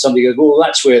there? And somebody goes, well,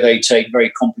 that's where they take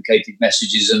very complicated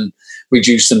messages and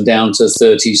reduce them down to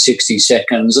 30, 60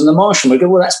 seconds. And the Martian would go,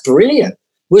 well, that's brilliant.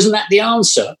 Wasn't that the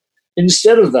answer?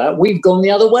 Instead of that, we've gone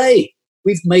the other way.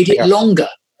 We've made it longer.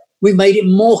 We've made it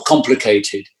more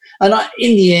complicated. And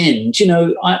in the end,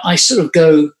 I sort of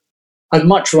go, I'd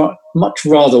much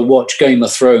rather watch Game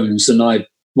of Thrones than I'd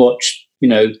watch,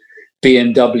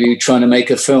 BMW trying to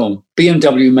make a film.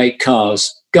 BMW make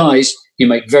cars. Guys, you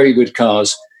make very good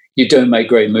cars. You don't make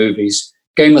great movies.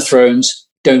 Game of Thrones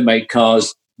don't make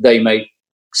cars. They make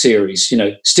series.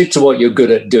 Stick to what you're good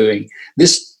at doing.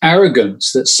 This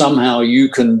arrogance that somehow you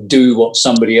can do what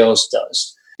somebody else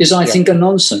does is, I think, a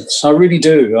nonsense. I really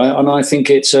do. And I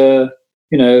think it's an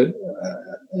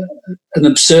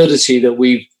absurdity that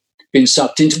we've been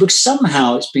sucked into, because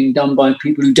somehow it's being done by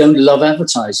people who don't love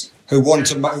advertising. Who want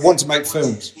to make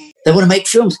films. They want to make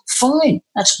films. Fine.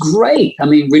 That's great. I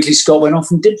mean, Ridley Scott went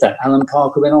off and did that. Alan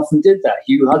Parker went off and did that.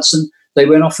 Hugh Hudson, they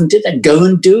went off and did that. Go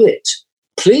and do it.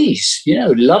 Please,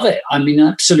 love it. I mean,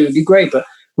 absolutely great. But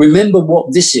remember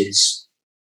what this is,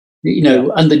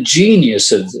 and the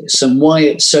genius of this and why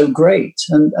it's so great.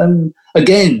 And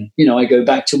again, I go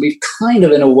back to, we've kind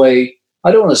of, in a way,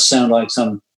 I don't want to sound like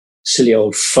some silly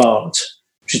old fart,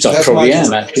 which I probably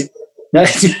am, actually. No,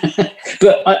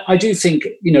 but I do think,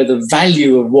 the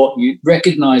value of what you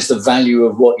recognize, the value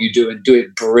of what you do and do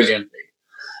it brilliantly.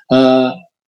 And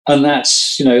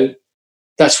that's,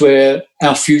 that's where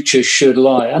our future should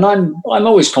lie. And I'm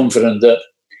always confident that,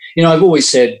 I've always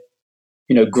said,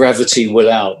 gravity will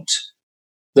out,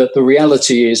 that the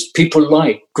reality is people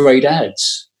like great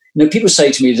ads. People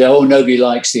say to me, oh, nobody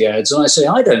likes the ads. And I say,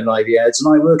 I don't like the ads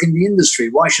and I work in the industry.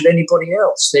 Why should anybody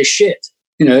else? They're shit.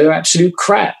 They're absolute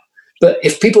crap. But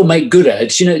if people make good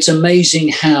ads, it's amazing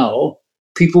how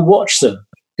people watch them.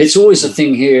 It's always a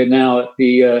thing here now at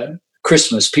the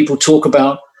Christmas, people talk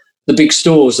about the big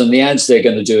stores and the ads they're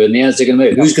going to do and the ads they're going to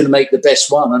make. Who's going to make the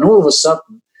best one? And all of a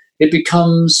sudden, it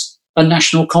becomes a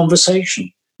national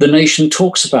conversation. The nation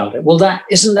talks about it. Well,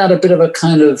 isn't that a bit of a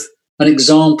kind of an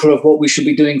example of what we should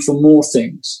be doing for more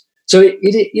things? So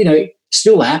it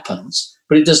still happens,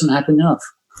 but it doesn't happen enough.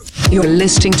 You're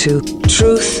listening to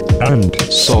Truth and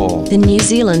Soul, the New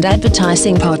Zealand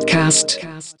Advertising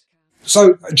Podcast.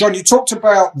 So, John, you talked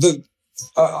about the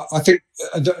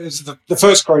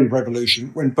first creative revolution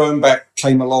when Bernbach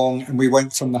came along and we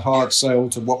went from the hard sell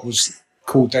to what was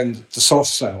called then the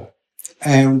soft sell.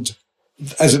 And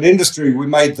as an industry, we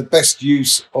made the best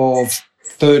use of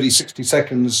 30, 60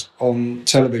 seconds on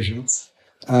television.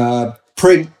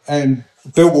 Print and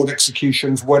billboard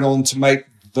executions went on to make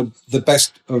the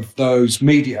best of those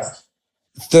media.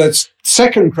 The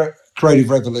second creative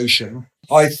revolution,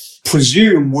 I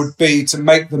presume, would be to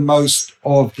make the most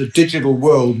of the digital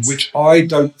world, which I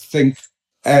don't think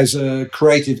as a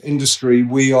creative industry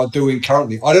we are doing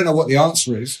currently. I don't know what the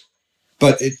answer is,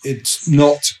 but it's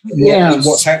not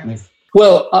what's happening.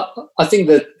 Well, I think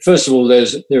that, first of all,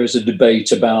 there is a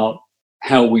debate about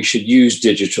how we should use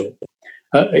digital.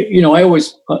 I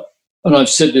always, and I've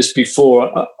said this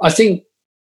before, I think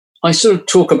I sort of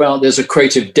talk about there's a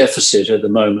creative deficit at the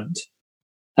moment.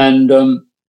 And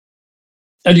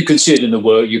you can see it in the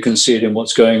work, you can see it in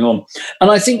what's going on. And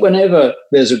I think whenever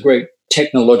there's a great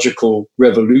technological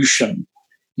revolution,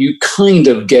 you kind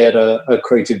of get a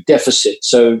creative deficit.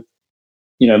 So,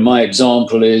 my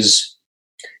example is,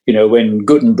 when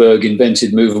Gutenberg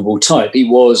invented movable type, he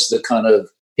was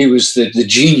the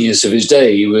genius of his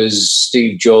day. He was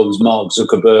Steve Jobs, Mark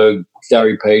Zuckerberg,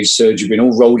 Larry Page, Sergey Brin,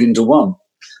 all rolled into one.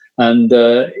 And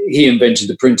he invented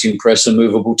the printing press and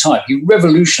movable type. He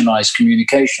revolutionized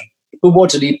communication. But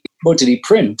what did he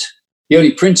print? He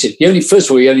only printed. First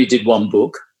of all, he only did one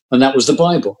book, and that was the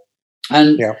Bible.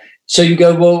 And so you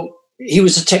go, well, he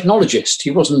was a technologist.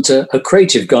 He wasn't a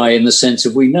creative guy in the sense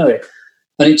of we know it.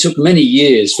 And it took many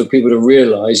years for people to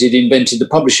realize he'd invented the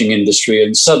publishing industry,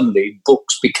 and suddenly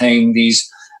books became these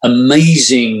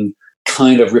amazing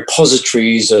kind of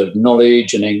repositories of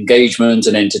knowledge and engagement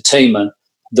and entertainment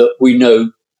that we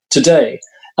know today.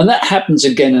 And that happens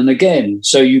again and again.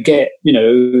 So you get,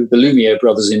 the Lumiere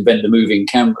brothers invent the moving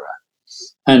camera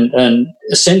and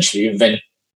essentially invent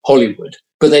Hollywood,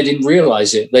 but they didn't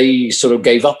realize it. They sort of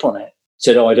gave up on it,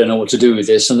 said, I don't know what to do with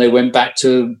this. And they went back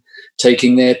to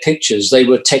taking their pictures. They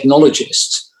were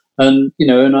technologists. And,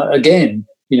 again,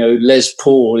 Les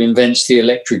Paul invents the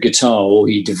electric guitar, or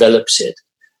he develops it.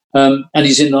 And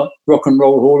he's in the Rock and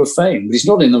Roll Hall of Fame. But he's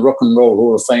not in the Rock and Roll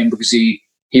Hall of Fame because he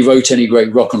wrote any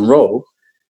great rock and roll.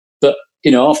 But,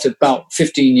 after about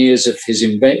 15 years of his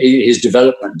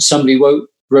development, somebody wrote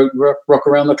Rock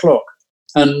Around the Clock,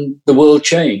 and the world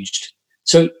changed.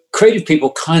 So creative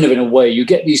people kind of, in a way, you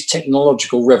get these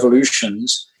technological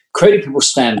revolutions. Creative people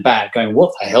stand back going,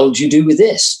 what the hell do you do with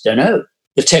this? Don't know.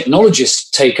 The technologists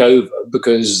take over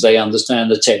because they understand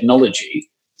the technology.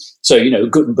 So,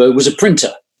 Gutenberg was a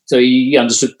printer, so he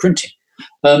understood printing.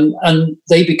 And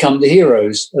they become the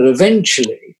heroes. And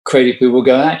eventually, creative people will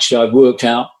go, actually, I've worked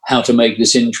out how to make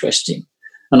this interesting.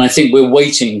 And I think we're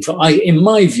waiting in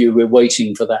my view, we're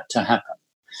waiting for that to happen.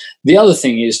 The other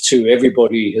thing is, too,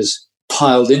 everybody has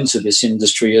piled into this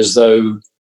industry as though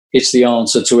it's the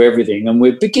answer to everything. And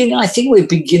I think we're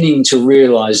beginning to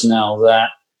realize now that,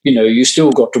 you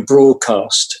still got to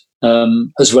broadcast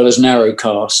as well as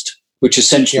narrowcast, which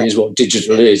essentially is what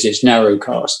digital is. It's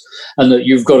narrowcast, and that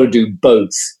you've got to do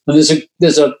both. And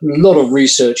there's a lot of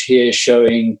research here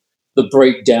showing the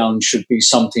breakdown should be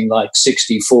something like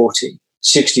 60-40,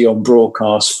 60 on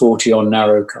broadcast, 40 on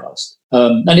narrowcast.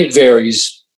 And it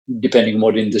varies depending on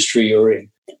what industry you're in.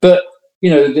 But,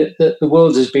 the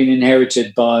world has been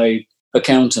inherited by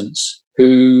accountants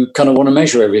who kind of want to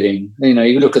measure everything.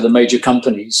 You look at the major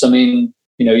companies. I mean,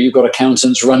 you've got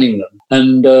accountants running them,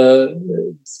 and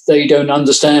they don't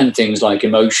understand things like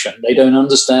emotion. They don't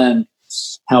understand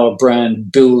how a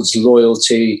brand builds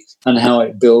loyalty and how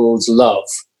it builds love.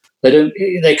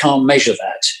 They can't measure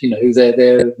that.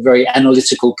 They're very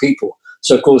analytical people.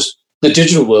 So, of course, the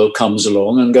digital world comes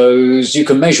along and goes, you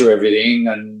can measure everything,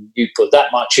 and you put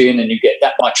that much in and you get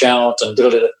that much out, and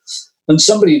da-da-da. And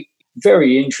somebody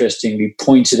very interestingly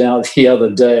pointed out the other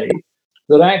day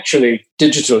that actually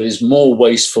digital is more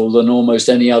wasteful than almost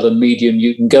any other medium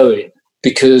you can go in,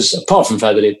 because apart from the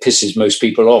fact that it pisses most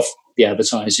people off, the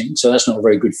advertising, so that's not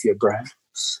very good for your brand.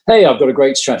 Hey, I've got a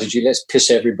great strategy, let's piss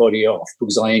everybody off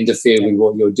because I interfere with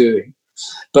what you're doing.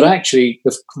 But actually,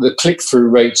 the click-through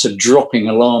rates are dropping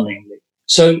alarmingly.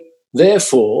 So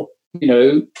therefore,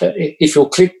 if your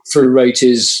click-through rate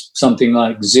is something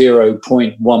like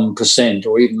 0.1%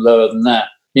 or even lower than that.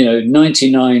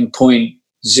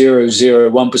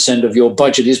 99.001% of your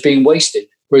budget is being wasted.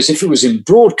 Whereas if it was in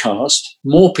broadcast,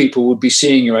 more people would be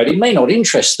seeing your ad. It may not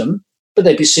interest them, but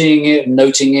they'd be seeing it and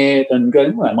noting it and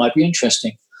going, well, it might be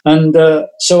interesting. And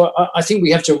so I think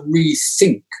we have to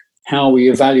rethink how we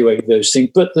evaluate those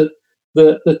things. But the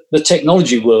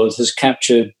technology world has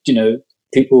captured,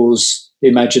 people's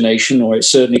imagination, or it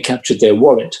certainly captured their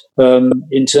wallet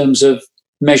in terms of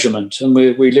measurement. And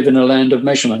we live in a land of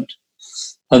measurement.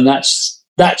 And that's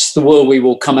the world we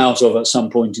will come out of at some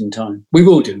point in time. We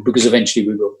will do, because eventually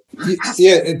we will.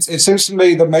 Yeah, it seems to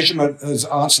me the measurement has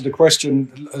answered the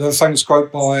question. The famous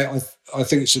quote by, I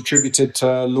think it's attributed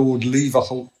to Lord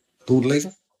Leverhulme,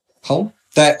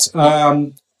 that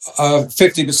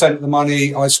 50% of the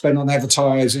money I spend on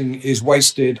advertising is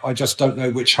wasted. I just don't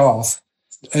know which half.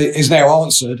 Is now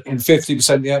answered in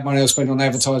 50% of the money I spend on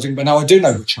advertising, but now I do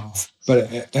know which half.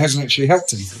 But it hasn't actually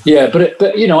helped anything. Yeah, but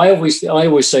I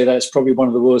always say that's probably one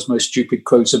of the world's most stupid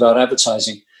quotes about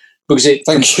advertising, because it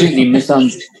completely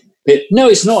misunderstands. No,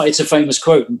 it's not. It's a famous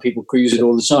quote, and people use it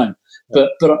all the time.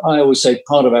 But I always say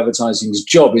part of advertising's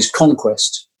job is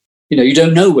conquest. You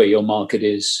don't know where your market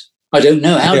is. I don't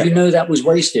know. How do you know that was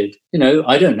wasted?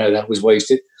 I don't know that was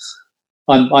wasted.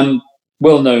 I'm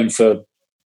well known for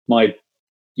my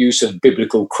use of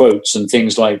biblical quotes and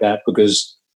things like that,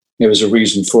 because there was a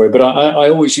reason for it. But I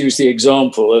always use the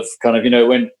example of kind of,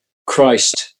 when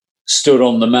Christ stood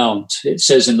on the mount. It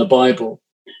says in the Bible,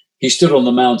 he stood on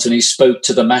the mount and he spoke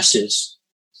to the masses.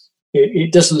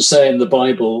 It doesn't say in the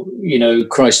Bible,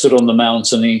 Christ stood on the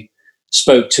mount and he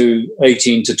spoke to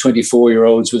 18 to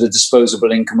 24-year-olds with a disposable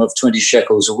income of 20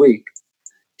 shekels a week.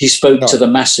 He spoke to the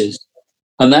masses.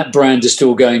 And that brand is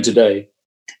still going today,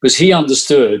 because he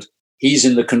understood he's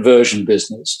in the conversion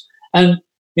business. And,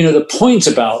 the point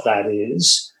about that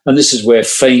is, and this is where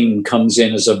fame comes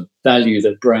in as a value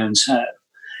that brands have,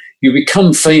 you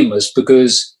become famous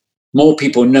because more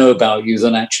people know about you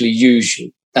than actually use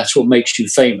you. That's what makes you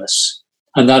famous.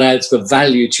 And that adds the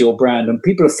value to your brand. And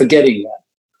people are forgetting that.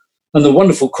 And the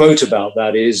wonderful quote about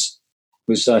that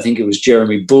was I think it was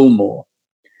Jeremy Bullmore,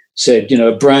 said,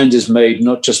 a brand is made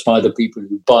not just by the people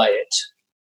who buy it,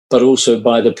 but also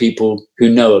by the people who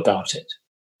know about it.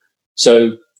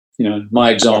 So, my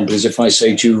example is, if I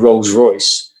say to you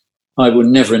Rolls-Royce, I would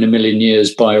never in a million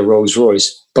years buy a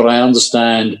Rolls-Royce, but I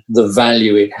understand the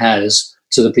value it has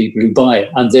to the people who buy it,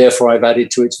 and therefore I've added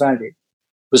to its value,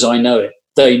 because I know it.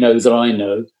 They know that I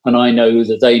know, and I know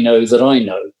that they know that I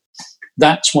know.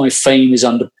 That's why fame is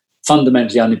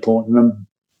fundamentally unimportant. And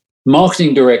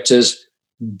marketing directors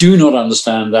do not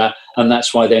understand that, and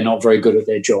that's why they're not very good at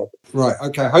their job. Right.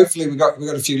 Okay. Hopefully, we got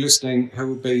a few listening who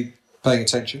will be paying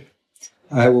attention.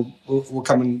 We'll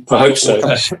come and I hope so.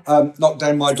 Knock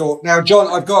down my door now, John.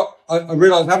 I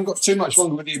realise I haven't got too much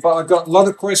longer with you, but I've got a lot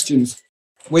of questions.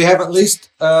 We have at least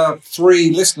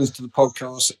 3 listeners to the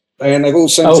podcast, and they've all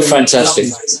sent. Oh, fantastic!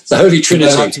 The Holy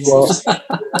Trinity.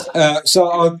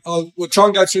 So we'll try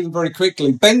and go through them very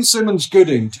quickly. Ben Simmons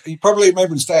Gooding, you probably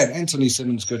remember his dad, Anthony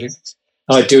Simmons Gooding.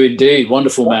 I do indeed.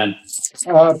 Wonderful man.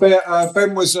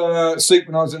 Ben was a suit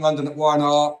when I was in London at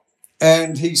Y&R,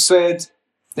 and he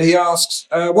asks,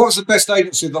 what was the best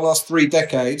agency of the last 3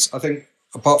 decades? I think,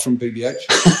 apart from BBH.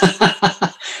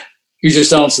 You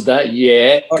just answered that.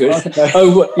 Yeah, good. Okay.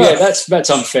 Oh, yeah, that's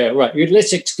unfair. Right.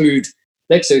 Let's exclude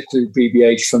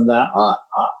BBH from that.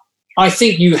 I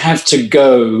think you have to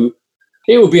go.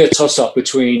 It will be a toss-up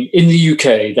between, in the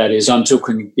UK, that is, I'm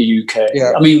talking the UK.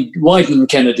 Yeah. I mean, Wieden and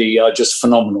Kennedy are just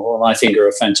phenomenal, and I think are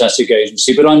a fantastic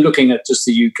agency, but I'm looking at just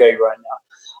the UK right now.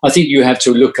 I think you have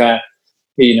to look at,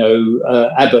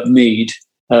 Abbott Mead,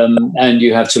 and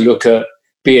you have to look at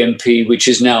BMP, which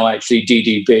is now actually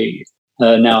DDB,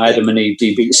 now Adam and Eve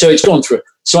DB. So it's gone through.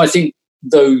 So I think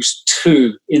those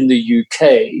 2 in the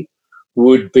UK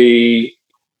would be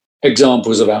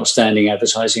examples of outstanding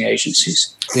advertising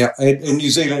agencies. Yeah, in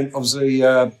New Zealand, obviously,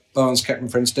 Barnes, Captain,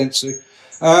 Friends, Dentsu.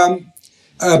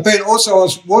 Ben also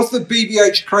asked, was the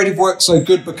BBH creative work so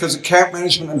good because account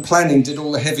management and planning did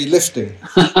all the heavy lifting?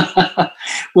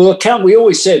 Well, we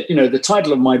always said, the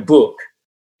title of my book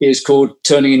is called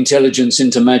Turning Intelligence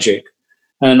into Magic.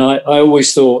 And I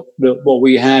always thought that what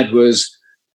we had was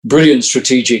brilliant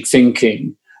strategic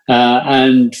thinking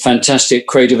and fantastic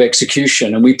creative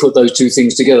execution. And we put those 2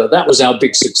 things together. That was our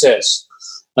big success.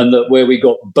 And that where we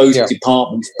got both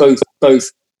departments,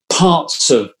 both parts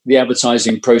of the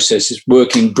advertising process is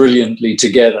working brilliantly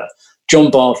together. John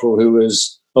Bartle, who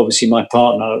was obviously my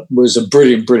partner, was a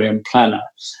brilliant, brilliant planner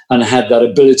and had that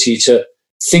ability to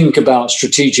think about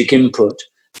strategic input,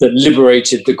 that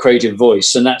liberated the creative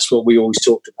voice. And that's what we always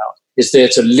talked about. It's there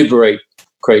to liberate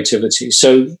creativity.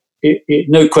 So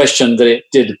no question that it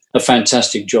did a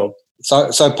fantastic job.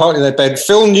 So partly their bed.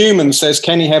 Phil Newman says,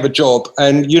 can he have a job?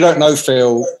 And you don't know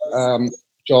Phil,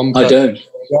 John. I don't.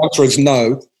 The answer is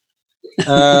no.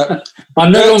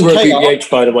 I'm no longer at BBH,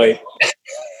 by the way.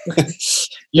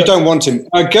 You don't want him.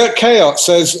 Gert Kayart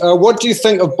says, what do you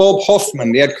think of Bob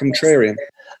Hoffman, the Ed Contrarian?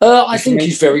 I think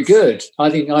he's very good. I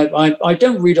think I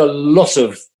don't read a lot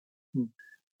of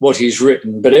what he's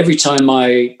written, but every time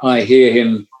I hear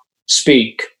him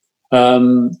speak,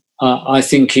 I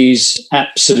think he's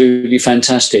absolutely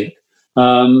fantastic.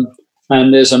 And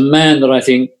there's a man that I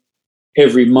think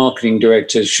every marketing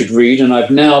director should read. And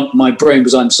my brain,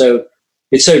 because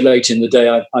it's so late in the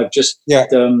day, I've just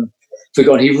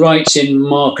forgotten. He writes in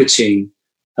marketing.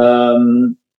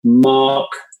 Mark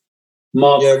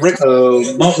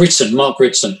Ritson.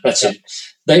 That's it.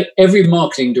 Every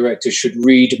marketing director should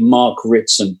read Mark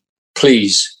Ritson,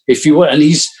 please. If you want, and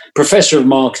he's professor of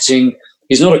marketing.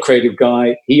 He's not a creative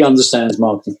guy. He understands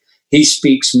marketing. He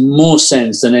speaks more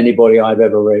sense than anybody I've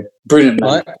ever read. Brilliant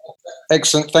man. Right.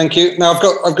 Excellent, thank you. Now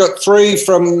I've got three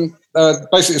from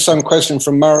basically the same question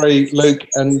from Murray, Luke,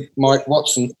 and Mike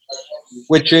Watson,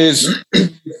 which is,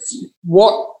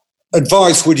 what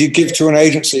advice would you give to an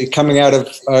agency coming out of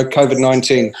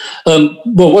COVID-19?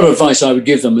 Well, what advice I would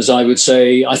give them is I would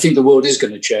say, I think the world is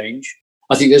going to change.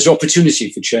 I think there's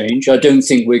opportunity for change. I don't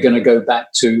think we're going to go back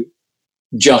to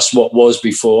just what was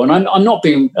before. And I'm not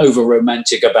being over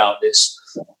romantic about this,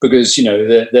 because,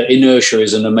 the inertia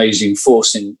is an amazing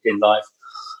force in life.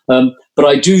 But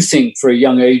I do think for a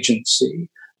young agency,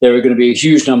 there are going to be a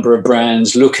huge number of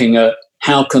brands looking at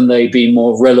how can they be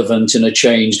more relevant in a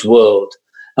changed world.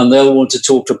 And they'll want to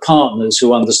talk to partners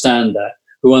who understand that,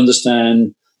 who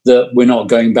understand that we're not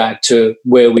going back to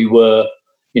where we were,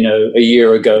 a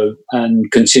year ago,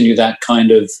 and continue that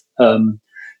kind of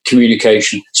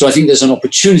communication. So I think there's an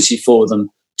opportunity for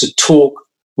them to talk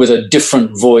with a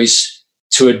different voice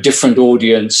to a different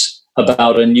audience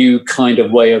about a new kind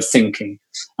of way of thinking.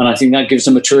 And I think that gives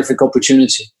them a terrific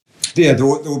opportunity. Yeah, there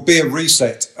will be a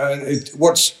reset.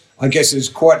 What's, I guess, is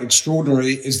quite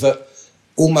extraordinary is that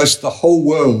almost the whole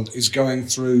world is going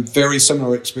through very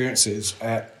similar experiences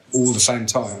at all the same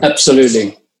time.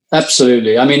 Absolutely.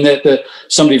 I mean,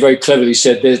 somebody very cleverly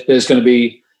said there's going to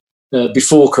be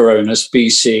before Corona's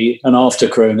BC and after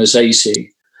Corona's AC.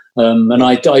 And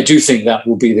I do think that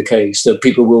will be the case, that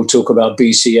people will talk about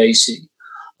BC, AC.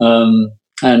 And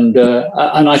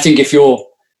I think if you're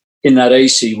in that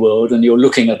AC world and you're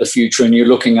looking at the future and you're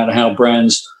looking at how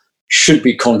brands should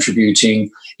be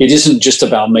contributing, it isn't just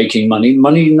about making money.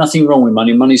 Money, nothing wrong with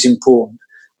money. Money's important.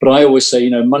 But I always say,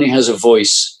 money has a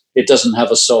voice. It doesn't have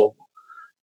a soul.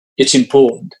 It's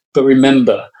important. But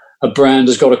remember, a brand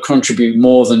has got to contribute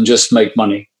more than just make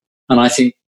money. And I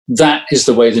think that is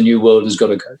the way the new world has got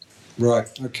to go. Right.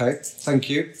 Okay. Thank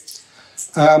you.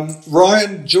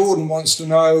 Ryan Jordan wants to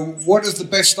know, what is the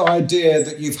best idea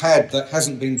that you've had that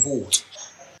hasn't been bought?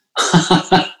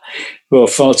 Well,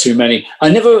 far too many. I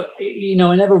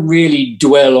never really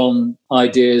dwell on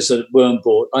ideas that weren't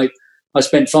bought. I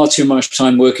spent far too much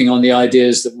time working on the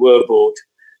ideas that were bought.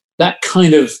 That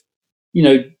kind of,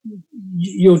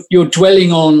 you're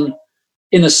dwelling on,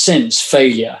 in a sense,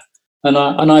 failure. And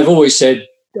I've always said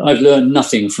I've learned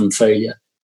nothing from failure.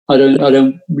 I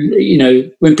don't.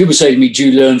 When people say to me, "Do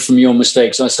you learn from your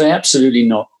mistakes?" I say, absolutely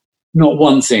not. Not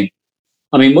one thing.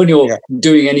 I mean, when you're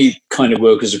doing any kind of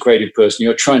work as a creative person,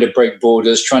 you're trying to break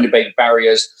borders, trying to break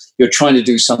barriers. You're trying to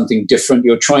do something different.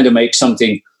 You're trying to make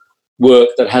something work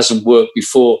that hasn't worked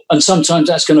before. And sometimes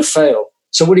that's going to fail.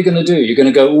 So what are you going to do? You're going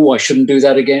to go, "Oh, I shouldn't do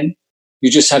that again."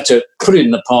 You just have to put it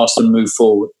in the past and move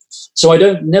forward. So I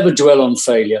never dwell on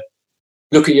failure.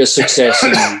 Look at your success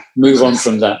and move on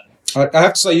from that. I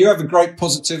have to say, you have a great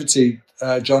positivity,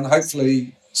 John.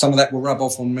 Hopefully some of that will rub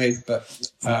off on me, but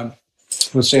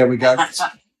we'll see how we go.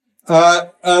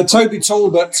 Toby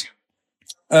Talbot,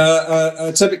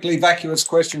 a typically vacuous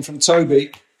question from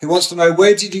Toby, who wants to know,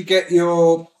 where did you get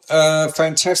your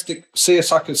fantastic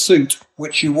seersucker suit,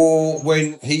 which you wore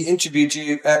when he interviewed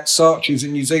you at Saatchi's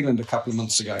in New Zealand a couple of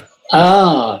months ago?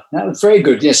 Ah, that was very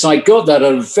good. Yes, I got that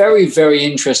at a very, very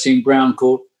interesting brand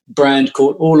called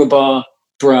Allabar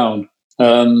Brown.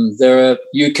 They're a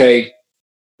UK.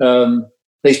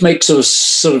 They make sort of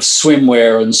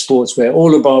swimwear and sportswear.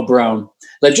 Allabar Brown.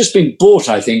 They've just been bought,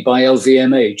 I think, by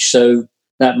LVMH. So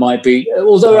that might be.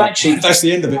 Although actually, that's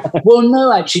the end of it. Well,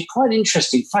 no, actually, quite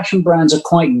interesting. Fashion brands are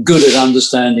quite good at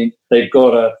understanding they've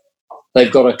got a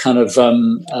kind of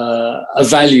a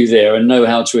value there and know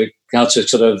how to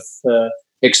sort of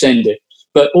extend it.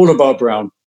 But Allabar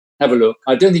Brown, Have a look.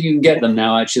 I don't think you can get them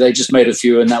now, actually. They just made a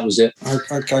few and that was it.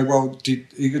 Okay, well,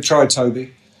 you could try,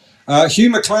 Toby.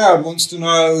 Hugh McLeod wants to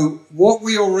know, what were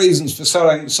your reasons for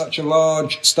selling such a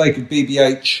large stake of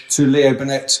BBH to Leo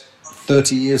Burnett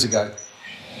 30 years ago?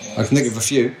 I can think of a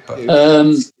few. But...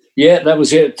 yeah, that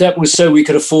was it. That was so we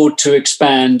could afford to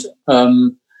expand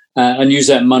and use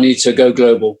that money to go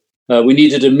global. We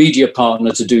needed a media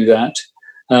partner to do that.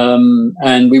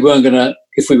 And we weren't going to,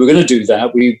 if we were going to do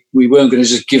that, we weren't going to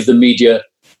just give the media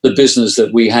the business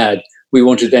that we had. We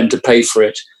wanted them to pay for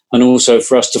it and also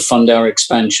for us to fund our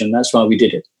expansion. That's why we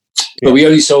did it. Yeah. But we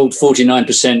only sold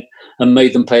 49% and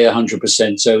made them pay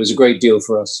 100%. So it was a great deal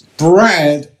for us.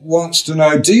 Brad wants to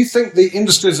know, do you think the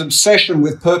industry's obsession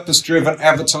with purpose-driven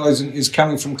advertising is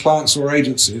coming from clients or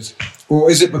agencies?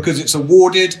 Or is it because it's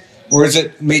awarded? Or is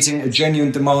it meeting a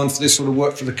genuine demand for this sort of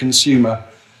work for the consumer?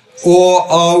 Or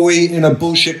are we in a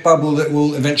bullshit bubble that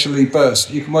will eventually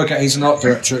burst? You can work out he's an art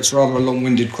director. It's rather a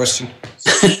long-winded question.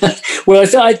 Well,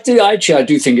 I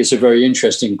do think it's a very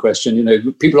interesting question. You know,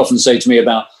 people often say to me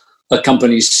about a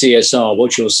company's CSR,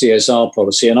 what's your CSR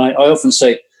policy? And I often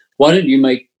say, why don't you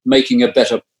making a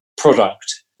better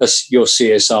product as your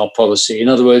CSR policy? In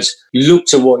other words, look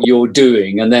to what you're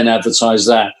doing and then advertise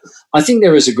that. I think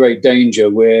there is a great danger.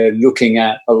 We're looking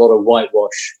at a lot of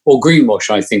whitewash or greenwash,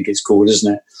 I think it's called,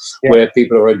 isn't it? Yeah. Where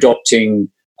people are adopting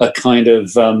a kind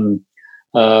of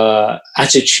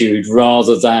attitude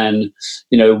rather than,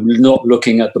 you know, not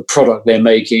looking at the product they're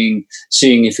making,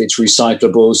 seeing if it's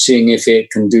recyclable, seeing if it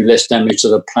can do less damage to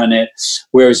the planet,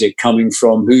 where is it coming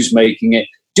from, who's making it,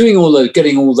 getting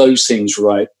all those things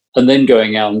right, and then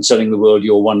going out and telling the world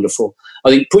you're wonderful. I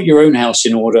think put your own house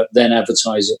in order, then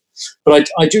advertise it. But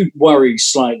I do worry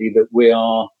slightly that we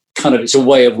are kind of, it's a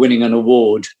way of winning an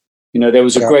award. You know, there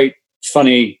was a great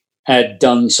funny ad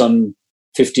done some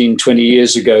 15, 20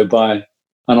 years ago by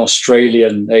an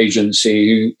Australian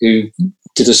agency who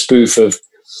did a spoof of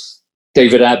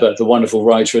David Abbott, the wonderful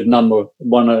writer, had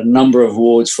won a number of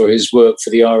awards for his work for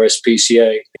the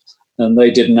RSPCA. And they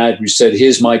did an ad which said,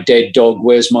 "Here's my dead dog,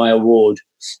 where's my award?"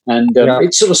 And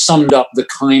it sort of summed up the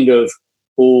kind of,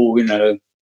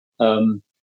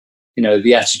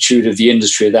 the attitude of the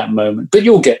industry at that moment. But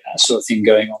you'll get that sort of thing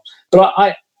going on. But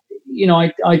I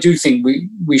do think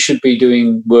we should be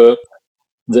doing work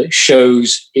that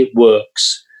shows it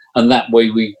works, and that way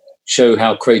we show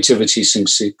how creativity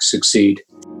succeed.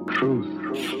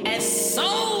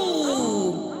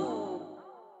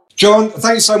 John,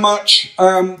 thanks so much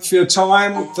for your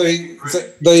time. It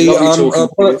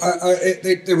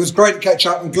was great to catch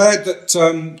up. I'm glad that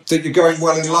you're going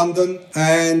well in London,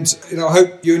 and I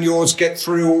hope you and yours get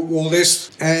through all this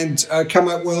and come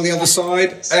out well the other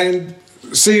side. And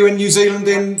see you in New Zealand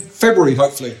in February,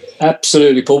 hopefully.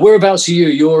 Absolutely, Paul. Whereabouts are you?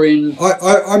 You're in.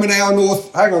 I'm an hour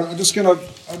north. Hang on, I'm just gonna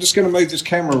move this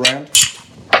camera around.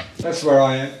 That's where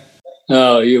I am.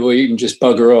 Oh, you can just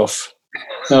bugger off.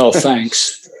 Oh,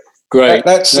 thanks. Great.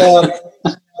 That's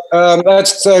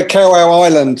Kowal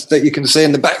Island that you can see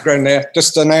in the background there,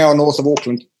 just an hour north of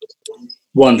Auckland.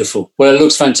 Wonderful. Well, it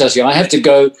looks fantastic. I have to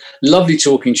go. Lovely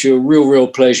talking to you. A real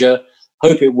pleasure.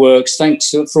 Hope it works.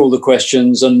 Thanks for all the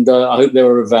questions, and I hope they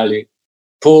were of value.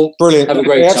 Paul, brilliant. Have a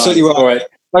great time. Absolutely well. All right.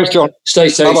 Thanks, John. Stay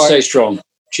safe. Bye-bye. Stay strong.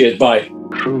 Cheers. Bye.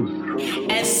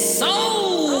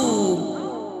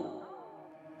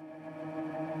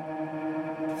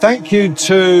 Thank you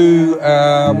to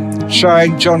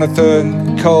Shane,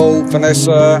 Jonathan, Cole,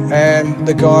 Vanessa, and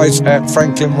the guys at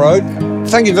Franklin Road.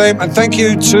 Thank you, them, and thank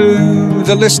you to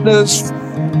the listeners,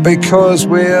 because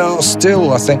we're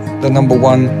still, I think, the number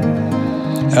one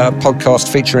podcast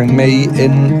featuring me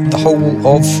in the whole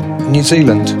of New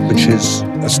Zealand, which is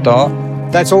a start.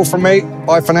 That's all from me.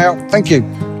 Bye for now. Thank you.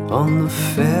 On the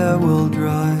Farewell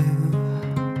Drive,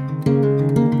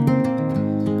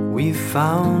 we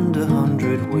found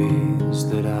 100 ways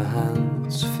that our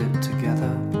hands fit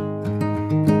together.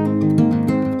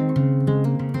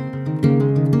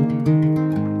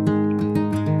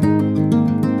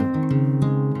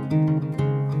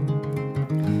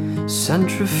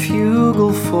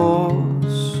 Centrifugal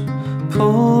force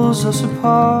pulls us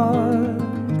apart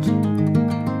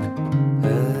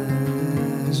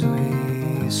as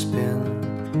we spin.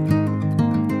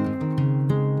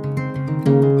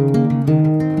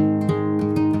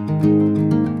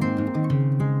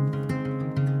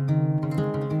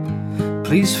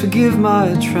 Please forgive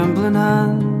my trembling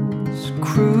hands,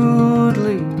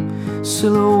 crudely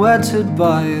silhouetted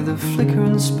by the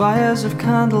flickering spires of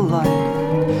candlelight,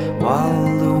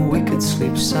 while the wicked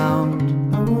sleep sound,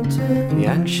 the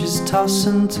anxious toss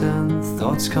and turn,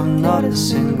 thoughts come not as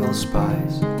single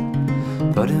spies,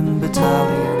 but in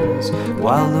battalions. eyes,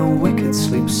 while the wicked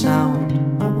sleep sound.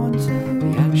 I want to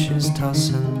the anxious toss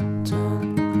and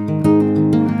turn.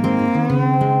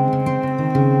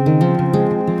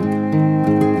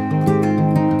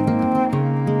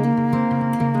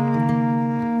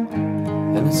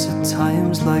 And it's at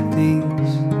times like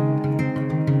these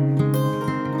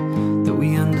that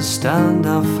we understand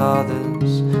our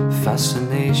Father's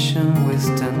fascination with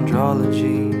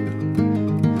dendrology.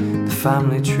 The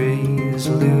family tree is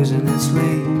losing its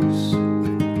leaves.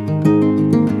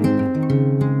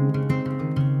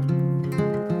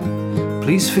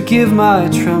 Please forgive my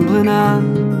trembling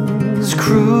hands,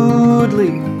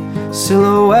 crudely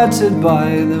silhouetted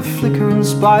by the flickering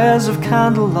spires of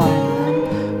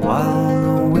candlelight,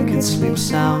 while the wicked sleep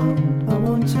sound.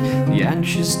 The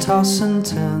anxious toss and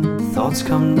turn, thoughts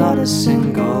come not as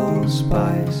single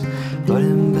spies, but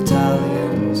in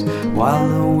battalions, while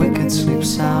the wicked sleep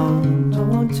sound.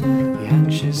 The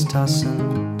anxious toss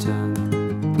and turn.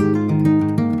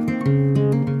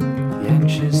 The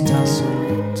anxious toss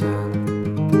and turn.